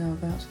love to know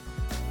about.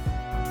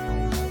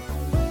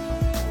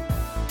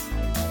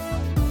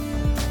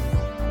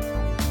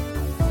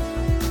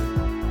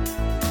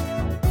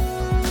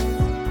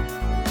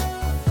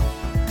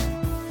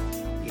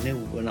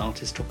 When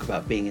artists talk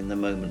about being in the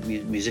moment,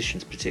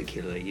 musicians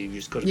particularly, you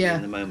just got to be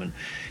in the moment.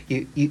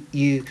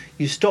 You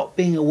stop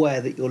being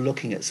aware that you're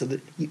looking at, so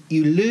that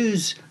you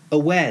lose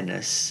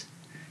awareness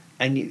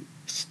and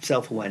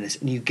self-awareness,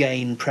 and you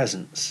gain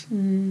presence.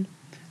 And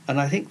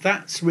I think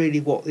that's really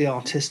what the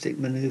artistic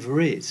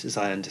manoeuvre is, as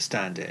I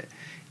understand it.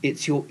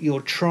 It's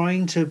you're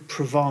trying to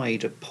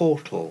provide a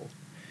portal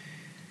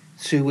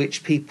through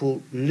which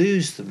people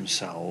lose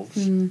themselves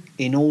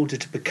in order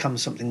to become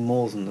something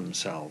more than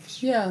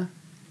themselves. Yeah.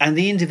 And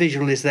the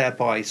individual is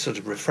thereby sort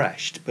of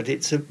refreshed, but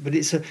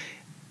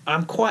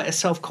I'm quite a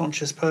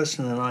self-conscious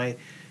person, and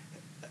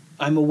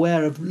I'm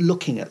aware of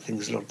looking at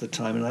things a lot of the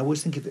time, and I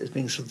always think of it as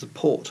being sort of the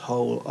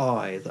porthole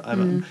eye that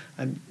I'm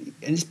and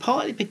it's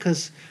partly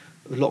because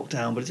of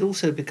lockdown, but it's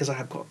also because I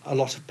have got a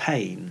lot of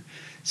pain,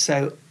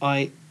 so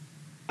I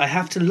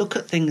have to look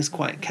at things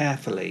quite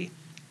carefully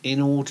in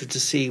order to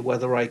see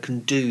whether I can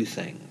do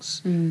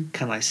things.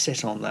 Can I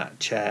sit on that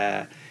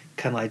chair?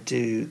 Can I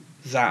do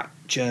that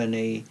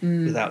journey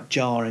without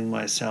jarring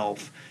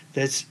myself?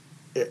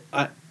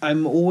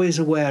 I'm always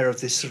aware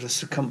of this sort of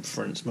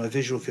circumference, my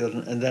visual field,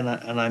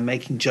 and I'm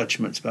making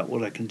judgments about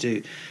what I can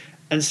do.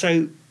 And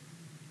so,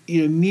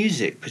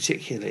 music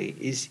particularly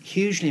is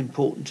hugely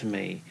important to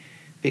me,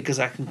 because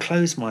I can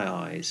close my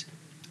eyes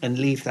and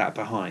leave that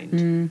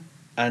behind,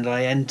 and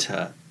I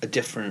enter a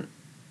different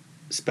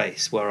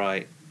space where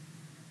I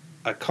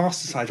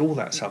cast aside all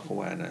that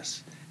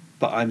self-awareness,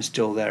 but I'm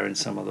still there in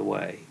some other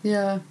way.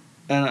 Yeah.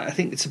 And I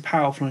think it's a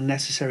powerful and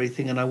necessary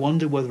thing, and I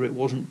wonder whether it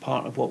wasn't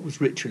part of what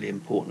was ritually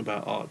important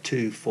about art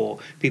too, for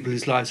people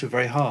whose lives were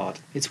very hard.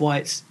 It's why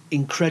it's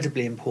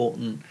incredibly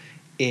important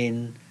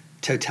in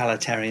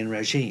totalitarian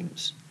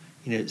regimes.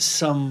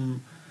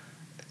 Some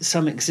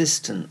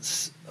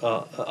existence,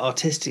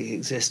 artistic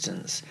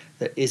existence,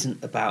 that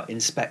isn't about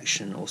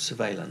inspection or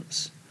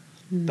surveillance,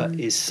 but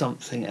is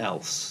something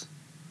else,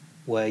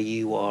 where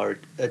you are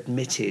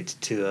admitted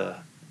to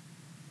a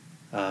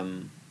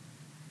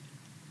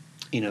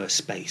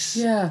space.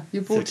 Yeah,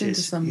 you're brought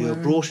into somewhere. You're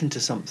brought into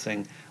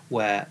something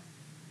where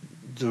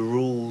the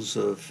rules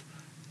of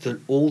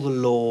all the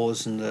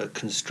laws and the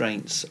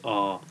constraints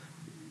are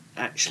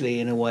actually,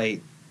 in a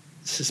way,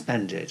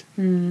 suspended.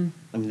 I mean,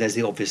 there's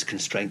the obvious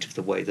constraint of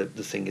the way that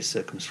the thing is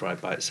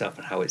circumscribed by itself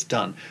and how it's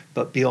done.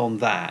 But beyond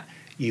that,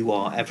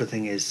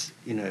 everything is,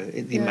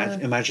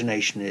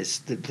 imagination is,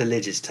 the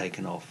lid is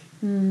taken off.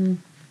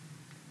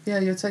 Yeah,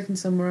 you're taken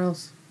somewhere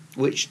else.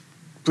 Which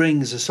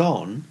brings us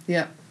on.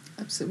 Yeah.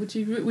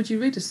 Absolutely. Would you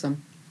read us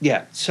some?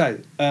 Yeah. So,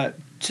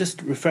 just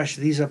to refresh,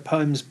 these are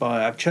poems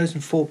I've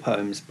chosen 4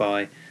 poems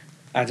by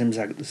Adam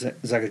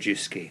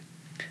Zagajewski,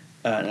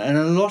 and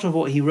a lot of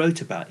what he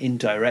wrote about,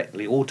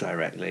 indirectly or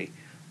directly,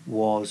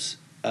 was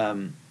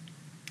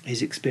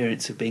his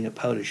experience of being a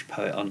Polish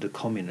poet under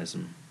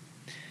communism,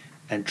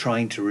 and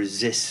trying to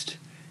resist,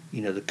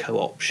 the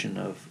co-option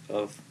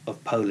of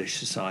Polish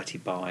society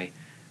by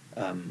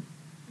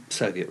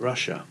Soviet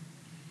Russia.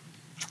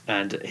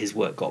 And his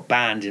work got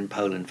banned in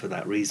Poland for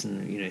that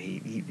reason.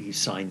 He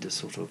signed a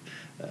sort of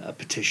a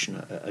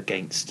petition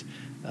against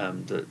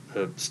the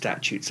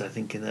statutes, I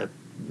think, in the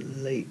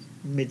late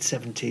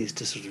mid-70s,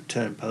 to sort of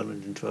turn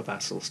Poland into a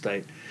vassal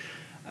state,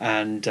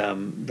 and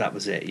that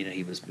was it.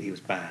 He was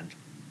banned.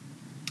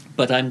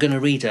 But I'm going to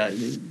read.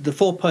 The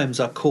 4 poems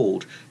are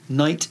called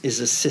 "Night is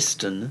a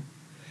Cistern,"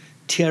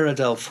 "Tierra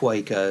del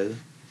Fuego,"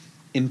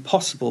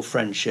 "Impossible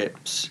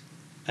Friendships,"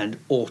 and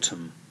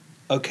 "Autumn."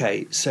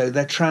 Okay, so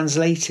they're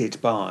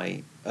translated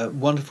by a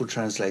wonderful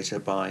translator,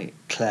 by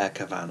Claire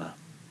Kavanagh.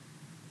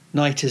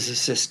 Night is a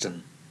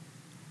cistern.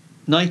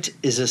 Night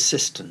is a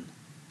cistern.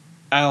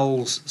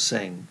 Owls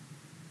sing.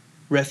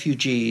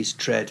 Refugees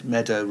tread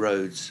meadow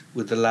roads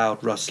with the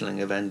loud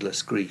rustling of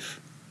endless grief.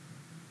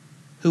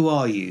 Who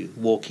are you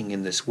walking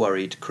in this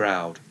worried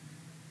crowd?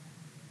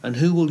 And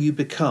who will you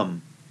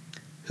become?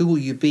 Who will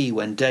you be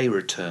when day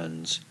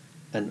returns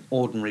and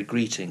ordinary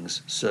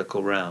greetings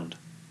circle round?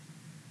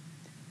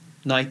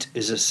 Night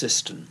is a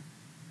cistern.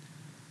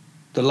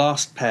 The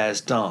last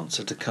pairs dance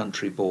at a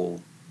country ball.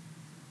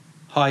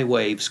 High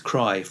waves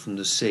cry from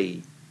the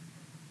sea.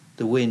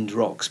 The wind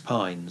rocks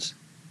pines.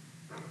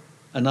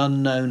 An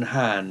unknown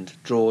hand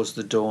draws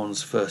the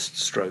dawn's first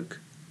stroke.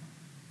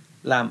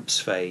 Lamps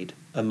fade,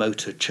 a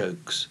motor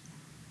chokes.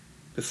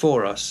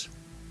 Before us,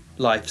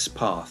 life's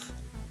path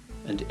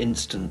and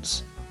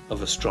instants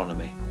of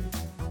astronomy.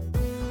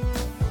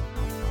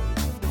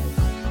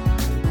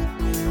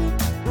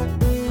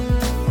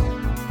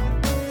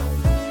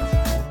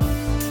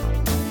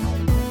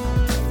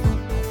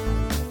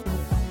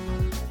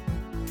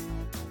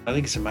 I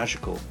think it's a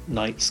magical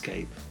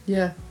nightscape.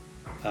 Yeah.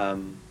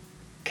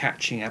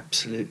 Catching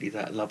absolutely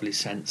that lovely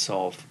sense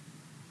of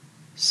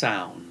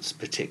sounds,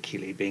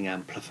 particularly being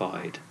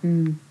amplified,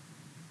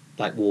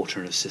 like water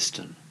in a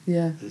cistern.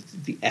 Yeah.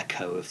 The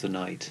echo of the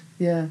night.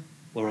 Yeah.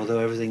 Where although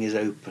everything is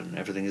open,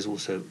 everything is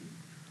also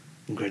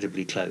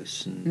incredibly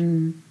close.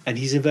 And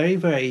he's a very,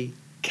 very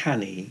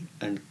canny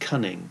and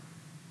cunning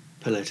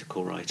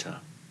political writer.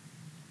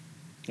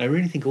 I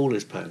really think all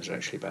his poems are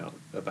actually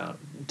about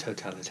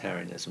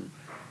totalitarianism,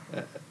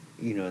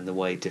 and the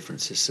way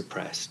difference is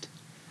suppressed,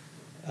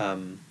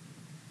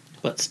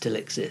 but still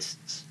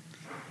exists.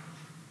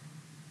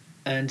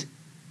 And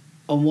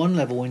on one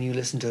level, when you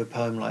listen to a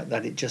poem like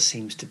that, it just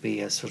seems to be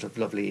a sort of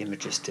lovely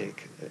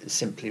imagistic,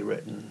 simply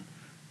written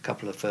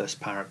couple of first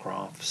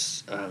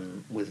paragraphs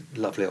with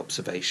lovely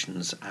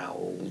observations,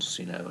 owls,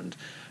 and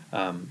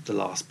the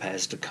last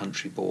pairs at a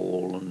country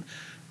ball, and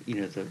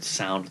the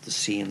sound of the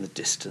sea in the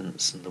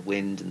distance, and the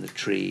wind in the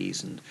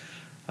trees, and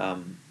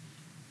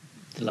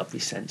the lovely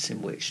sense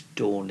in which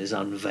dawn is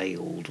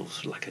unveiled, or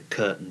sort of like a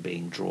curtain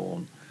being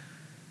drawn.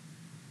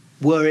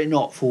 Were it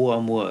not for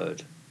one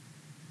word,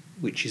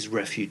 which is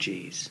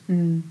refugees.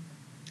 And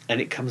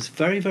it comes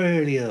very,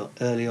 very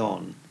early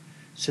on,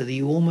 so that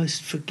you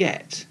almost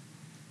forget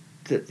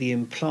that the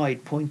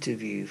implied point of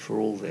view for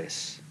all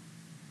this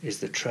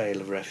is the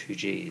trail of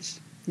refugees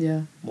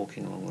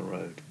walking along the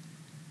road.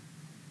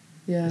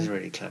 Yeah. It's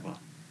really clever.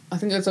 I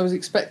think as I was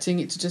expecting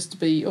it to just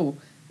be,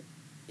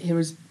 here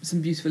is some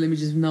beautiful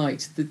images of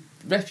night. The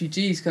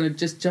refugees kind of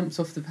just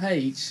jumps off the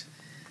page.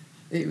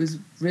 It was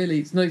really,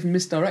 it's not even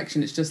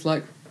misdirection, it's just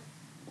like,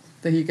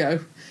 there you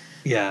go.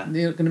 Yeah.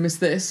 You're not going to miss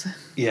this.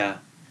 Yeah.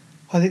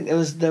 I think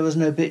there was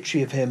an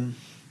obituary of him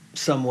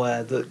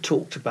somewhere that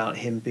talked about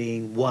him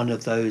being one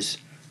of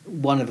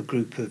a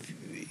group of,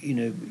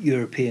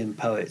 European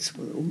poets,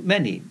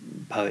 many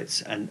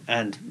poets and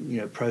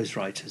prose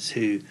writers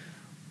who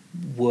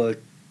were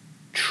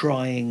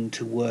trying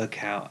to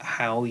work out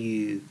how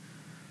you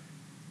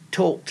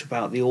talked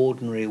about the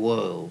ordinary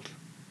world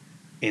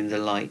in the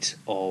light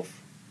of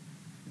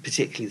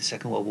particularly the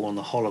Second World War and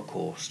the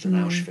Holocaust and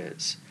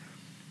Auschwitz,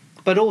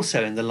 but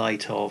also in the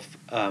light of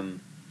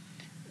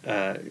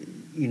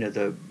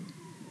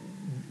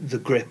the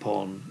grip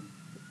on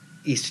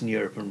Eastern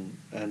Europe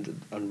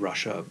and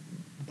Russia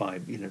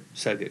by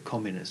Soviet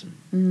communism.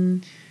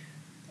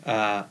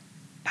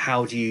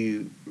 How do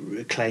you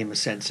reclaim a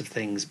sense of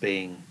things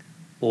being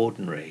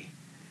ordinary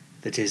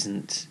that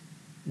isn't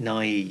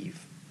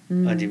naive?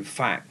 And in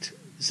fact,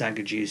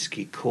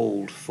 Zagajewski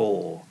called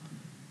for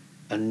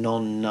a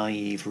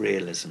non-naive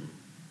realism.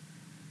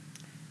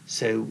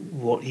 So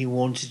what he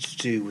wanted to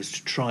do was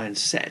to try and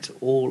set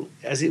all,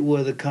 as it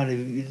were, the kind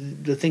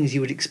of the things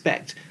you would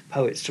expect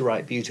poets to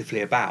write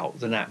beautifully about,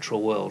 the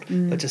natural world,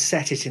 but to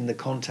set it in the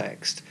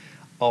context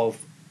of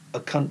a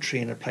country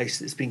and a place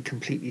that's been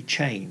completely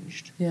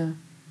changed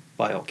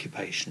by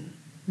occupation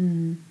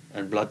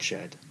and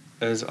bloodshed.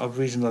 I'll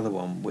read another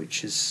one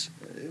which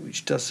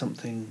does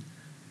something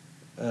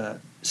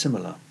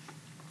similar.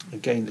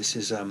 Again, this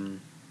is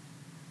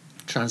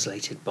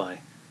translated by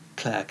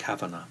Claire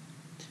Kavanagh,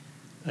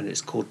 and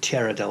it's called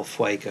Tierra del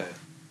Fuego.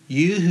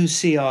 You who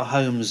see our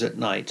homes at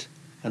night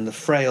and the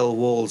frail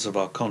walls of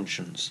our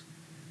conscience,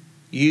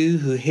 you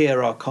who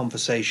hear our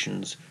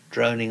conversations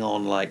droning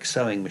on like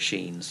sewing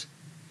machines,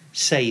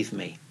 save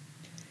me,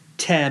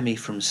 tear me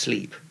from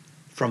sleep,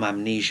 from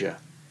amnesia.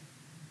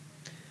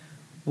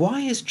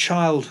 Why is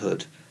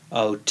childhood,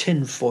 oh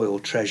tinfoil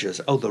treasures,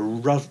 oh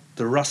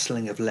the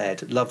rustling of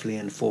lead, lovely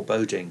and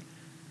foreboding,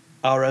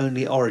 our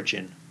only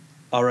origin,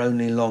 our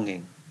only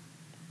longing?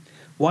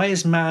 Why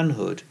is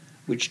manhood,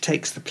 which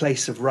takes the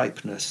place of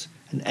ripeness,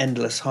 an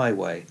endless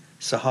highway,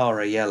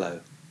 Sahara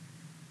yellow?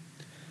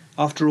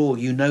 After all,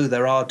 you know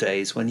there are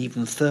days when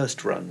even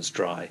thirst runs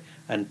dry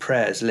and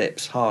prayer's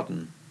lips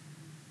harden.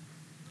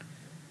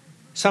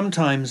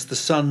 Sometimes the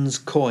sun's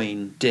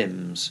coin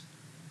dims,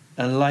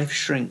 and life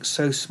shrinks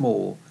so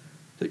small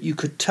that you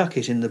could tuck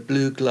it in the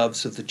blue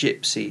gloves of the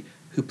gypsy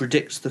who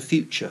predicts the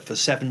future for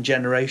 7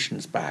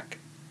 generations back.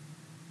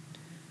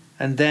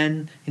 And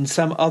then, in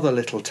some other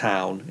little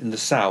town in the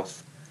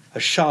south,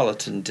 a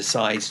charlatan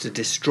decides to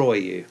destroy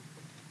you,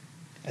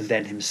 and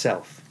then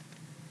himself.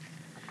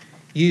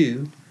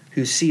 You,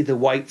 who see the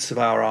whites of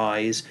our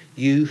eyes,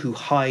 you who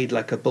hide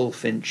like a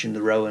bullfinch in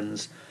the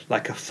rowans,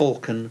 like a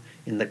falcon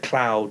in the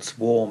clouds'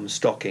 warm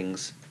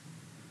stockings,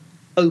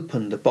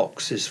 open the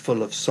boxes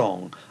full of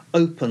song,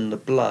 open the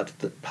blood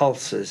that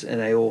pulses in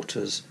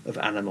aortas of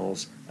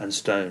animals and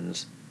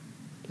stones,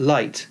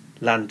 light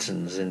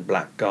lanterns in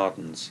black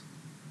gardens.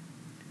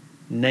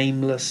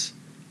 Nameless,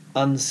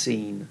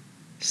 unseen,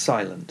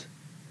 silent,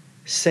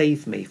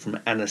 save me from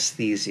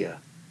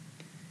anesthesia.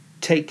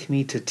 Take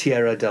me to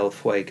Tierra del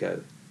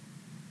Fuego.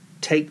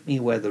 take me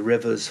where the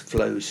rivers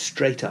flow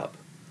straight up,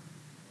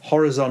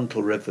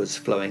 horizontal rivers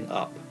flowing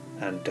up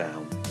and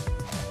down.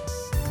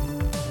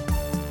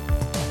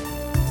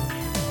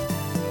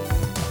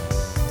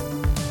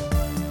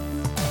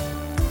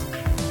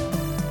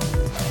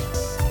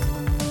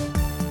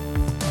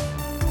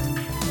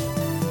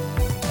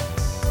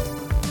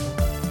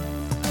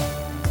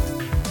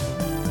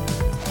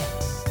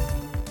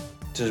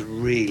 It's a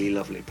really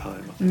lovely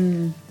poem, I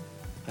think.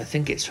 I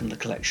think it's from the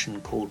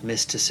collection called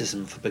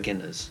Mysticism for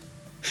Beginners.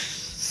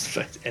 It's a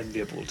very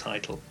enviable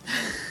title.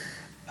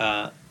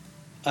 I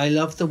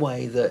love the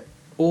way that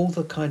all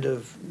the kind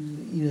of,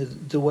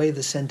 the way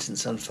the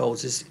sentence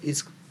unfolds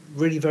is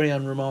really very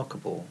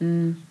unremarkable.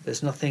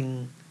 There's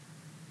nothing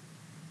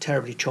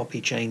terribly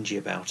choppy, changey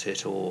about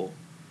it or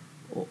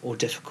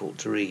difficult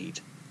to read.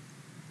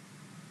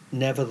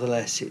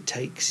 Nevertheless, it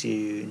takes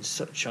you in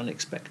such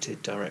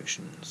unexpected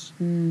directions.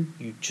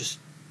 You just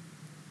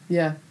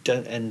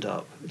don't end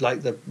up,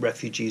 like the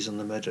refugees on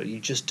the meadow,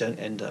 you just don't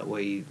end up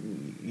where you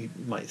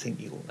might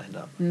think you'll end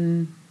up.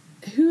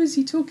 Who is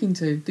he talking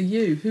to? The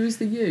you? Who is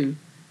the you?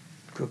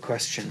 Good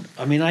question.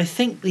 I mean, I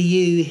think the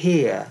you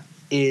here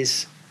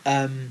is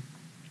a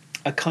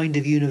kind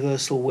of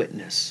universal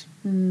witness.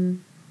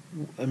 And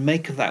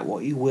make of that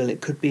what you will.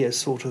 It could be a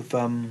sort of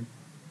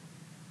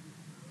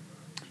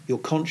your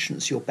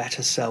conscience, your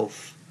better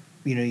self,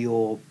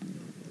 your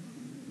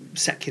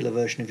secular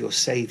version of your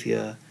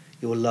saviour,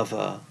 your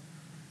lover,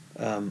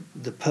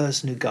 the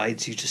person who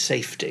guides you to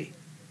safety,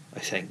 I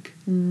think.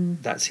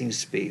 That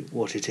seems to be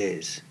what it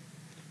is.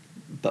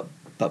 But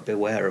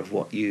beware of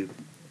what you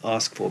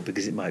ask for,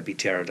 because it might be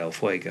Tierra del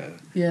Fuego.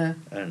 Yeah.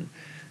 And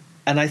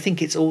I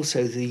think it's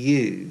also the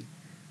you.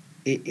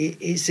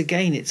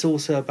 It's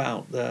also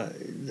about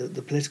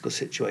the political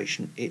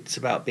situation. It's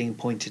about being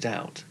pointed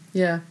out.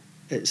 Yeah.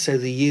 So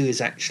the you is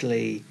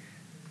actually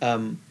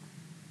the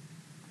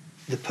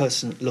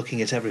person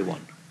looking at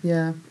everyone.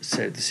 Yeah.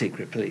 So the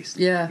secret police.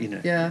 Yeah.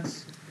 Yeah.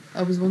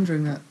 I was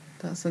wondering that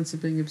sense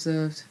of being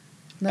observed.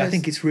 No, I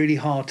think it's really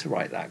hard to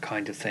write that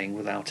kind of thing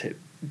without it,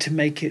 to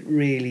make it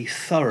really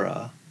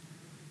thorough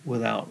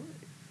without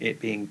it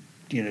being,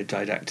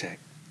 didactic.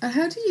 And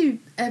how do you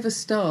ever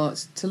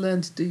start to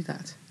learn to do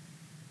that?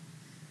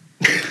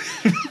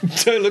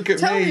 Don't look at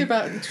Tell me. me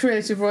about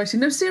creative writing.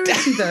 No,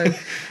 seriously though,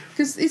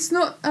 because it's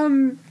not.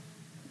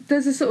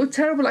 There's a sort of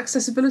terrible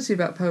accessibility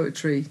about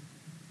poetry,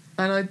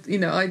 and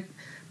I,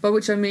 by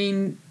which I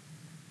mean,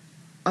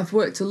 I've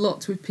worked a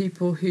lot with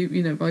people who,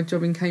 my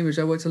job in Cambridge,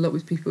 I worked a lot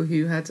with people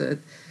who had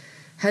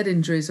head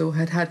injuries or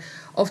had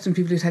often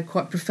people who'd had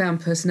quite profound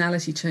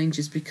personality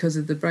changes because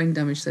of the brain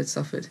damage they'd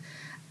suffered,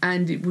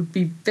 and it would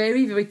be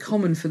very, very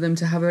common for them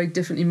to have very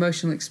different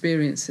emotional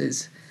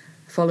experiences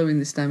following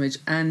this damage,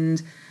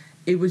 and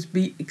it would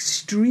be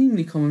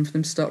extremely common for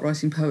them to start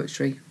writing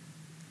poetry.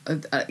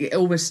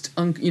 Almost,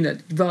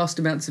 vast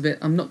amounts of it.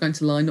 I'm not going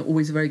to lie, not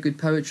always very good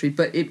poetry,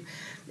 but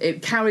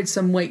it carried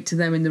some weight to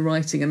them in the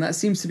writing, and that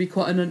seems to be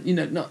quite not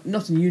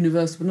a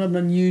universal, but not an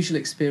unusual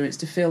experience,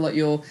 to feel like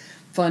you're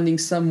finding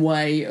some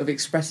way of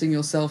expressing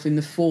yourself in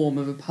the form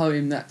of a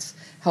poem that's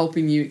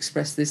helping you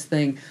express this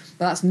thing.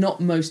 But that's not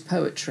most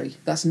poetry.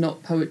 That's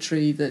not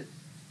poetry that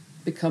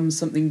becomes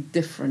something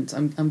different,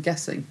 I'm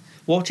guessing.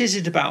 What is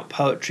it about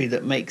poetry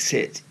that makes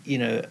it,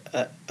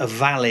 a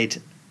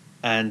valid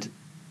and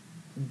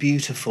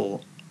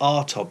beautiful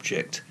art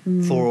object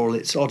for all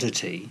its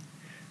oddity,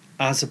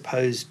 as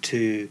opposed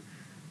to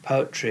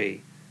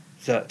poetry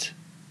that,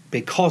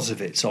 because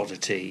of its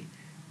oddity,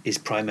 is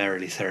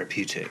primarily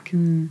therapeutic?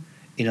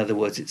 In other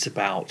words, it's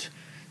about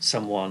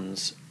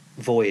someone's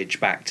voyage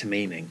back to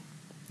meaning.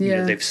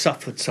 Yeah. They've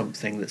suffered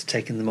something that's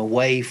taken them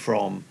away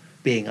from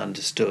being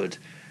understood,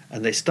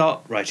 and they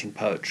start writing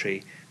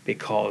poetry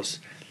because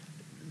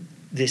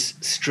this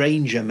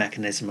stranger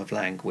mechanism of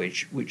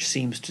language, which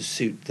seems to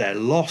suit their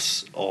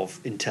loss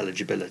of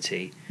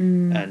intelligibility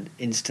and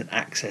instant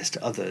access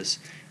to others,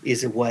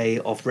 is a way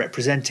of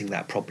representing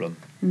that problem.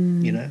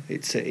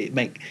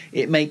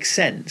 It makes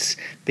sense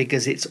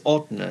because its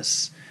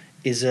oddness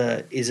is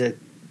a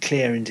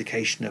clear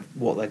indication of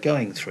what they're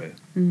going through.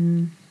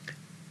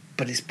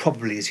 But it's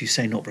probably, as you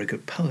say, not very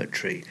good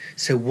poetry.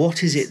 So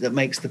what is it that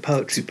makes the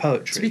poetry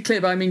poetry? To be clear,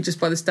 but I mean just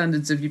by the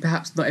standards of you,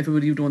 perhaps not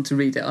everybody would want to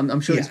read it.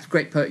 I'm sure it's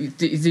great poetry.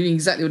 It's doing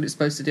exactly what it's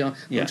supposed to do. I'm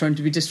not trying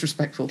to be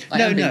disrespectful.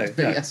 No.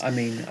 Yes. I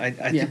mean, I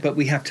think, but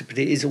we have to. But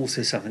it is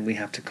also something we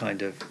have to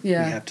kind of, we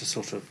have to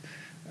sort of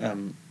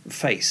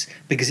face,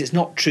 because it's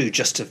not true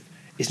just of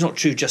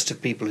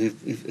people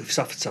who've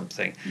suffered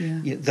something.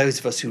 Those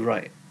of us who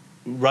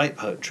write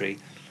poetry,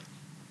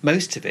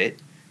 most of it,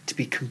 to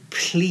be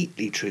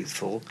completely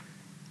truthful,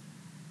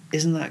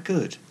 isn't that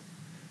good.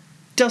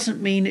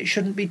 Doesn't mean it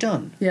shouldn't be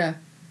done.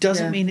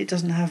 Doesn't mean it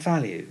doesn't have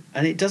value,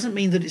 and it doesn't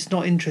mean that it's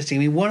not interesting.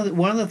 I mean,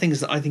 one of the things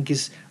that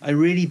I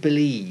really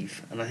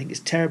believe, and I think is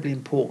terribly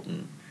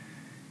important,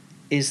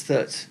 is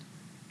that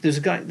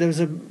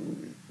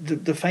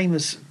the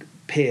famous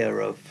peer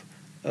of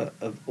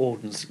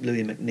Auden's,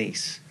 Louis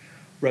MacNeice,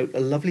 wrote a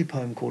lovely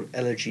poem called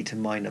Elegy to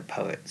Minor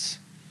Poets,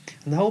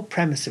 And the whole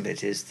premise of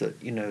it is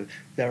that,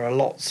 there are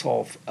lots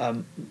of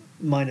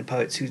minor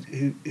poets who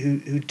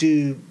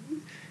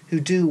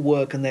do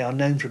work, and they are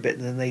known for a bit,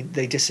 and then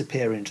they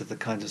disappear into the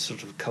kind of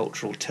sort of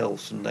cultural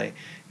tilth, and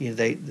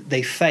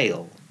they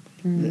fail.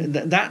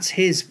 That's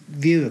his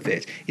view of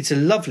it. It's a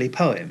lovely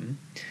poem,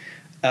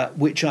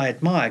 which I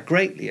admire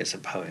greatly as a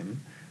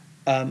poem.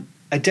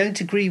 I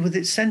don't agree with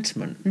its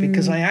sentiment,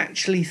 because I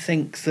actually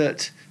think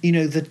that,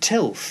 the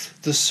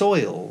tilth, the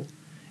soil,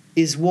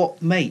 is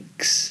what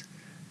makes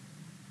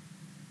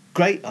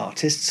great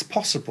artists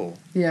possible.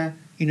 Yeah.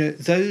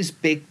 Those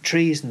big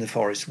trees in the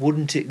forest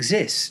wouldn't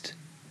exist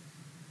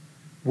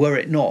were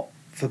it not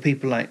for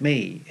people like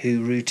me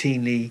who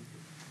routinely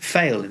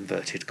fail,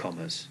 inverted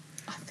commas.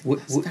 I think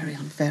that's very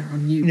unfair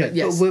on you. But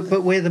yes.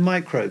 But we're the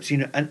microbes,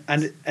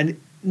 and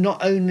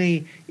not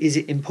only is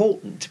it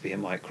important to be a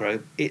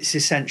microbe, it's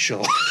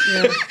essential.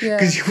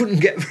 Because you wouldn't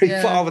get very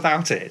far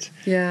without it.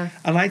 Yeah.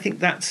 And I think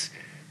that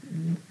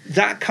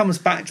comes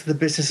back to the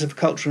business of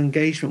cultural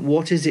engagement.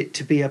 What is it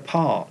to be a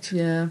part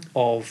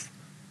of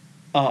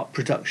art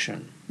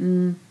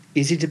production?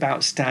 Is it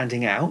about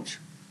standing out,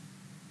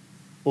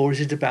 or is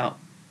it about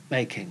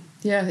making?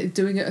 Yeah,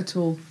 doing it at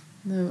all.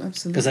 No,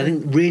 absolutely. Because I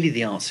think really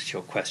the answer to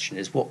your question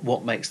is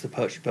what makes the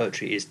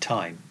poetry is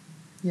time.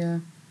 Yeah.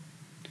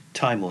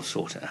 Time will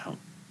sort it out.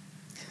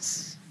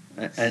 Yes.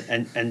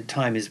 And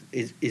time is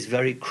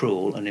very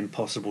cruel and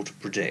impossible to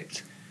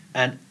predict.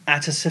 And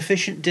at a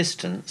sufficient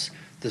distance,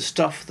 the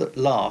stuff that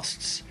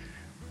lasts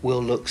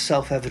will look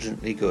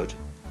self-evidently good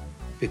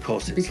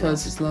because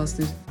it's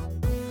lasted.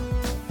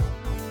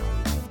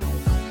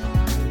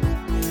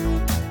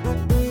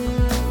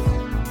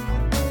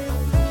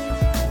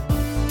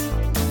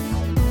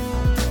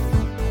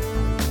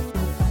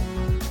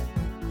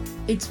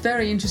 It's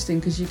very interesting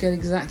because you get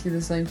exactly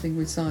the same thing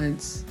with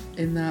science,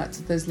 in that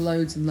there's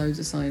loads and loads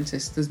of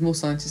scientists. There's more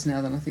scientists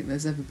now than I think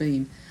there's ever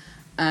been.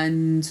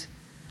 And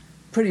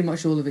pretty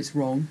much all of it's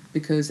wrong,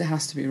 because it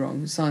has to be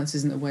wrong. Science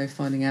isn't a way of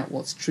finding out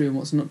what's true and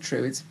what's not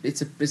true.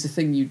 It's a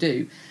thing you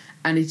do.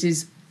 And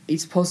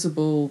it's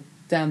possible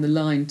down the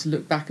line to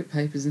look back at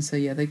papers and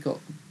say,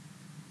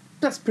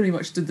 that's pretty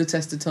much stood the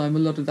test of time. A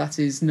lot of that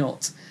is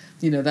not.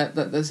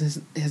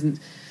 That hasn't...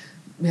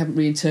 We haven't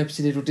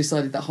reinterpreted it or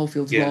decided that whole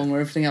field's wrong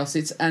or everything else.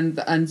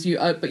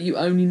 But you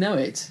only know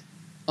it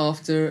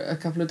after a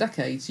couple of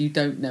decades. You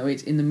don't know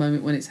it in the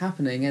moment when it's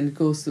happening. And of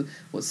course,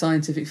 what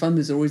scientific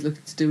funders are always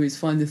looking to do is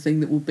find the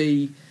thing that will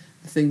be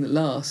the thing that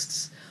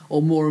lasts.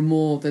 Or more and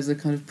more, there's a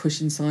kind of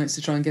push in science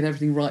to try and get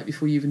everything right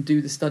before you even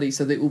do the study,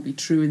 so that it will be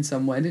true in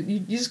some way. And you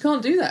just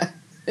can't do that.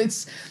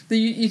 It's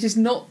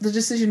not the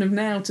decision of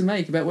now to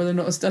make about whether or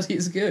not a study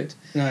is good.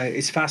 No,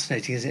 it's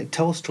fascinating, isn't it?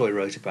 Tolstoy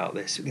wrote about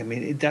this. I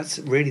mean, that's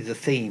really the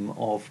theme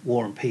of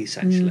War and Peace,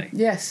 actually.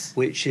 Yes.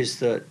 Which is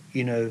that,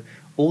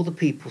 all the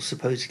people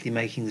supposedly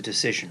making the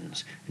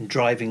decisions and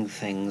driving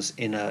things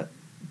in a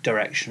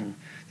direction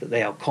that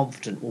they are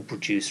confident will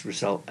produce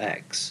result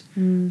X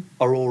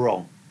are all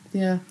wrong.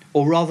 Yeah.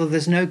 Or rather,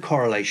 there's no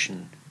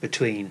correlation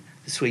between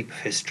the sweep of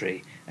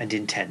history and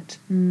intent.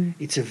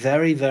 It's a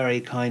very,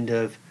 very kind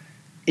of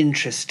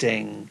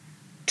interesting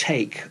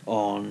take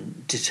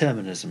on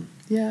determinism,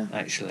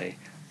 actually,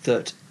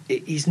 that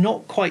he's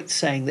not quite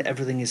saying that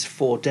everything is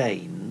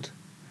foreordained,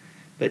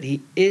 but he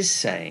is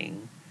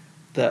saying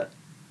that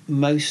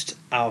most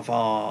of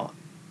our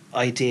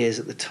ideas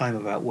at the time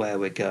about where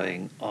we're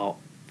going are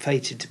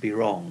fated to be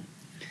wrong,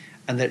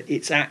 and that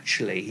it's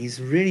actually,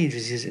 he's really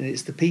interested in,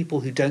 it's the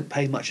people who don't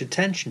pay much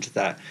attention to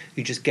that,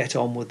 who just get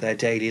on with their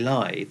daily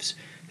lives,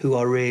 who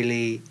are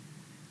really...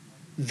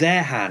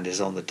 their hand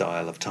is on the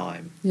dial of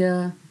time.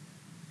 Yeah.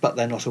 But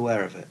they're not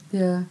aware of it.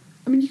 Yeah.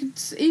 I mean, you can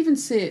even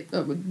see it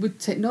with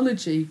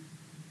technology.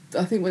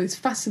 I think it's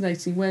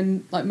fascinating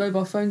when, like,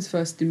 mobile phones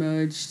first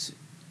emerged.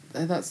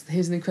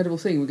 Here's an incredible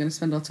thing. We're going to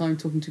spend our time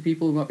talking to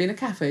people who might be in a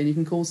cafe and you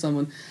can call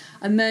someone.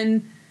 And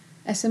then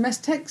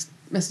SMS text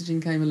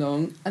messaging came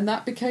along, and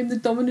that became the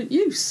dominant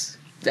use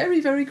very,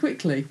 very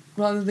quickly,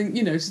 rather than,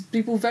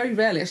 people very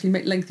rarely actually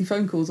make lengthy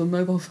phone calls on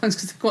mobile phones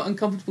because they're quite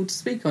uncomfortable to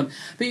speak on.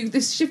 But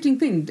this shifting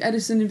thing,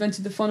 Edison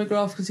invented the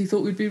phonograph because he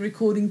thought we'd be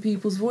recording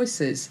people's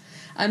voices.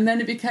 And then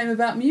it became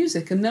about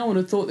music, and no one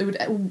had thought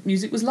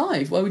music was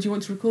live. Why would you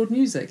want to record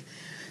music?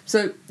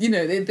 So,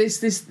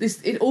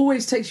 it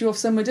always takes you off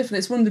somewhere different.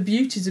 It's one of the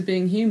beauties of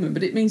being human,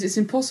 but it means it's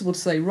impossible to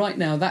say, right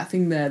now, that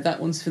thing there,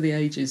 that one's for the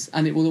ages,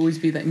 and it will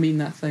always mean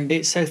that thing.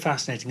 It's so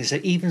fascinating. So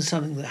even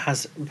something that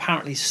has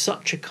apparently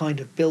such a kind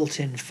of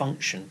built-in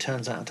function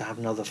turns out to have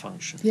another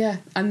function. Yeah,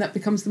 and that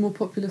becomes the more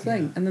popular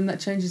thing, and then that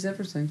changes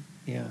everything.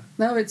 Yeah.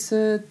 No,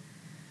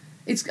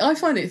 I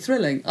find it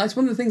thrilling. It's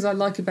one of the things I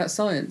like about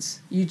science.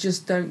 You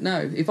just don't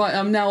know.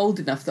 I'm now old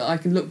enough that I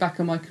can look back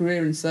on my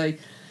career and say,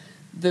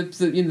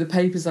 the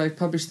papers I've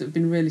published that have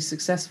been really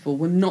successful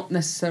were not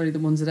necessarily the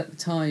ones that at the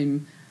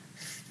time...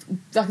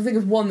 I can think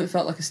of one that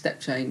felt like a step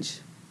change.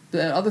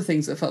 There are other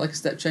things that felt like a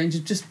step change.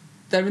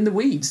 They're in the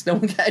weeds. No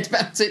one cared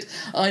about it.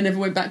 I never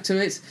went back to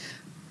it.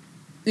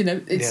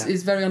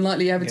 it's very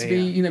unlikely ever to be,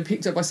 Yeah.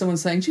 picked up by someone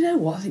saying, do you know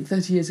what, I think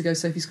 30 years ago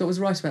Sophie Scott was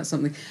right about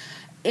something.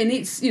 And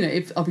it's,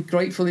 I'll be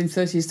grateful in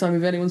 30 years' time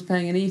if anyone's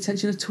paying any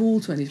attention at all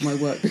to any of my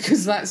work,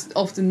 because that's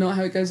often not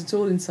how it goes at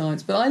all in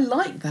science. But I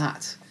like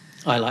that.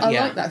 I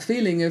like that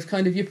feeling of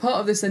kind of you're part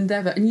of this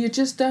endeavour and you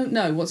just don't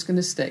know what's going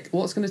to stick,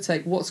 what's going to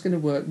take, what's going to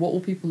work, what will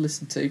people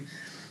listen to.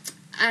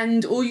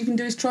 And all you can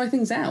do is try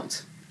things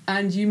out.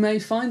 And you may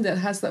find that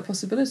it has that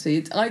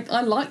possibility.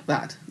 I like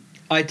that.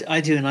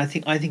 I do, and I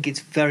think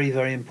it's very,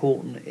 very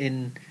important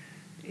in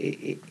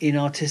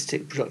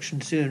artistic production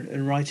too,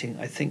 and writing.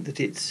 I think that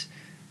it's,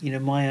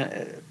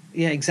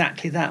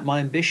 exactly that.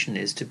 My ambition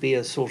is to be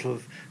a sort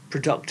of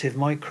productive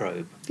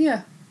microbe.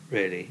 Yeah.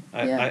 Really,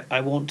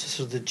 I want to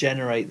sort of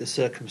generate the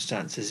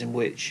circumstances in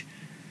which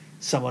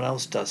someone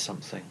else does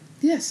something.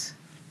 Yes.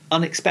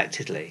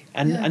 Unexpectedly,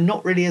 and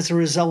not really as a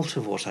result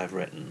of what I've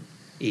written,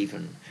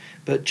 even,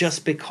 but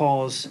just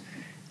because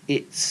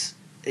it's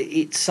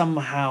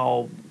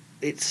somehow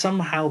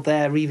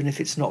there, even if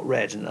it's not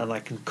read, and I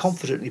can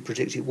confidently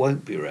predict it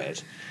won't be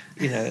read,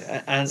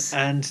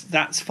 and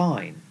that's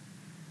fine.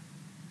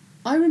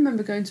 I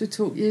remember going to a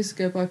talk years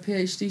ago by a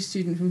PhD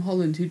student from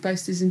Holland who'd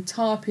based his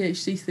entire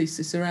PhD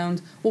thesis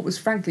around what was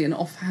frankly an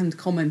offhand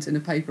comment in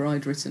a paper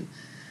I'd written.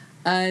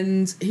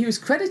 And he was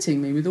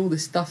crediting me with all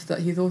this stuff that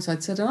he thought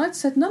I'd said, and I'd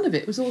said none of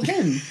it. It was all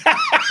him.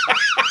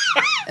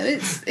 And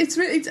it's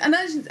really... And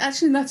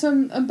actually in that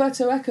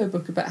Umberto Eco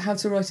book about how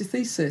to write a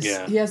thesis,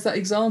 he has that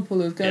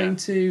example of going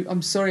to...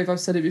 I'm sorry if I've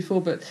said it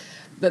before, but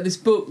that this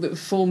book that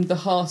formed the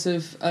heart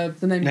of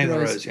The Name of the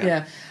Rose.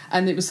 Yeah.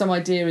 And it was some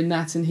idea in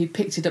that, and he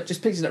picked it up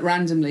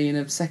randomly in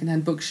a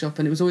second-hand bookshop,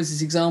 and it was always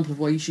this example of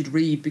why you should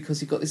read, because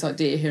he got this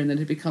idea here, and then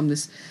it had become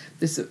this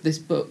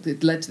book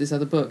that led to this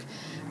other book.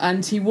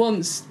 And he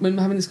once, when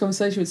having this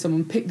conversation with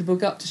someone, picked the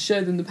book up to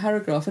show them the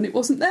paragraph, and it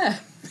wasn't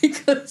there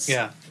because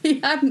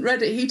he hadn't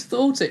read it. He'd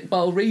thought it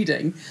while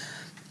reading,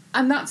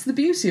 and that's the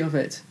beauty of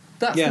it.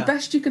 That's the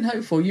best you can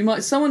hope for.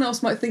 Someone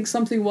else might think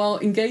something while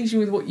engaging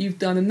with what you've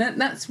done, and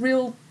that's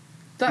real.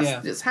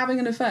 It's having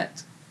an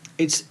effect.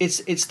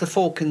 It's the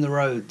fork in the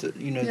road that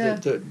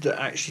that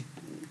actually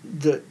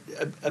that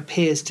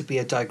appears to be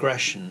a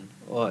digression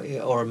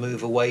or a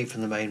move away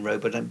from the main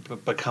road, but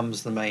it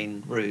becomes the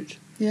main route.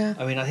 Yeah.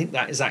 I mean, I think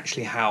that is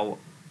actually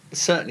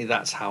certainly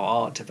that's how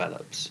art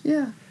develops.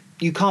 Yeah.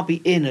 You can't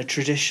be in a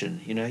tradition,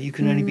 you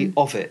can only be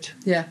of it.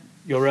 Yeah.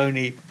 You're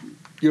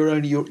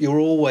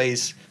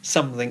always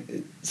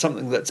something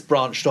that's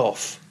branched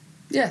off.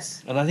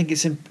 Yes. And I think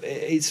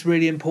it's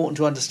really important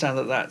to understand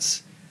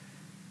that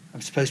I'm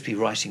supposed to be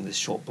writing this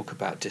short book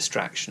about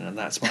distraction, and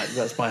that's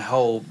my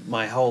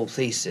whole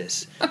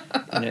thesis.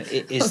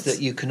 Is that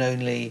you can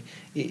only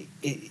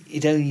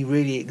it only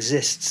really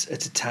exists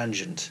at a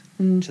tangent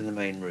to the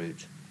main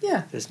route.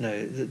 Yeah. There's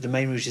the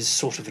main route is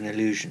sort of an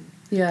illusion.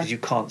 Yeah. Because you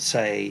can't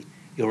say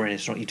you're in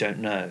it or not, you don't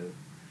know.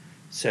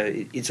 So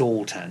it's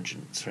all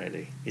tangents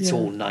really. It's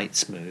all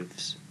Knight's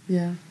moves.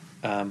 Yeah.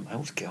 I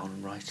ought to get on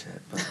and write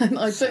it. But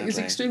I think it's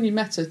extremely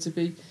meta to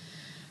be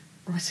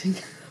writing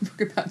a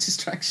book about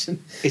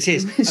distraction. It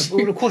is.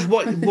 Well, of course,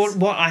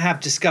 what I have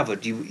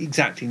discovered,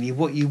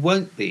 what you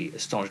won't be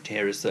astonished to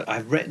hear is that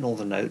I've written all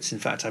the notes. In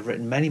fact, I've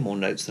written many more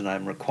notes than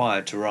I'm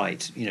required to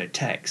write,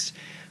 text.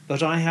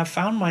 But I have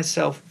found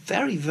myself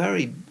very,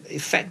 very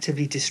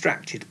effectively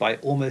distracted by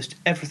almost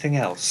everything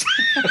else.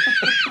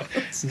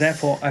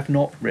 Therefore, I've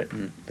not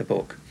written the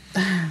book.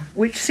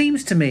 Which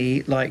seems to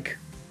me like...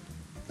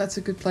 That's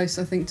a good place,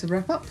 I think, to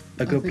wrap up.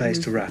 We've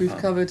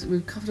covered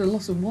a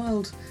lot of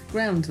wild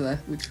ground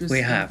there, which was...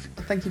 We have.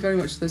 Thank you very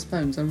much for those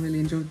poems. I really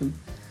enjoyed them.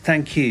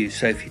 Thank you,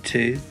 Sophie,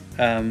 too.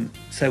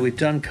 So we've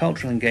done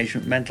cultural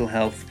engagement, mental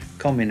health,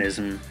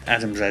 communism,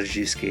 Adam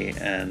Zajewski,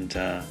 and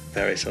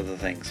various other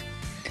things.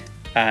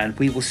 And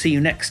we will see you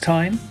next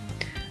time.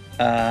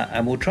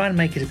 And we'll try and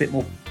make it a bit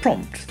more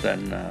prompt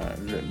than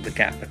the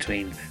gap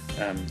between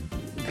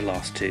the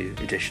last two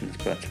editions.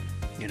 But,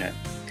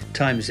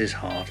 times is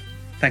hard.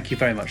 Thank you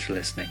very much for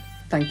listening.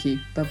 Thank you.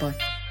 Bye-bye.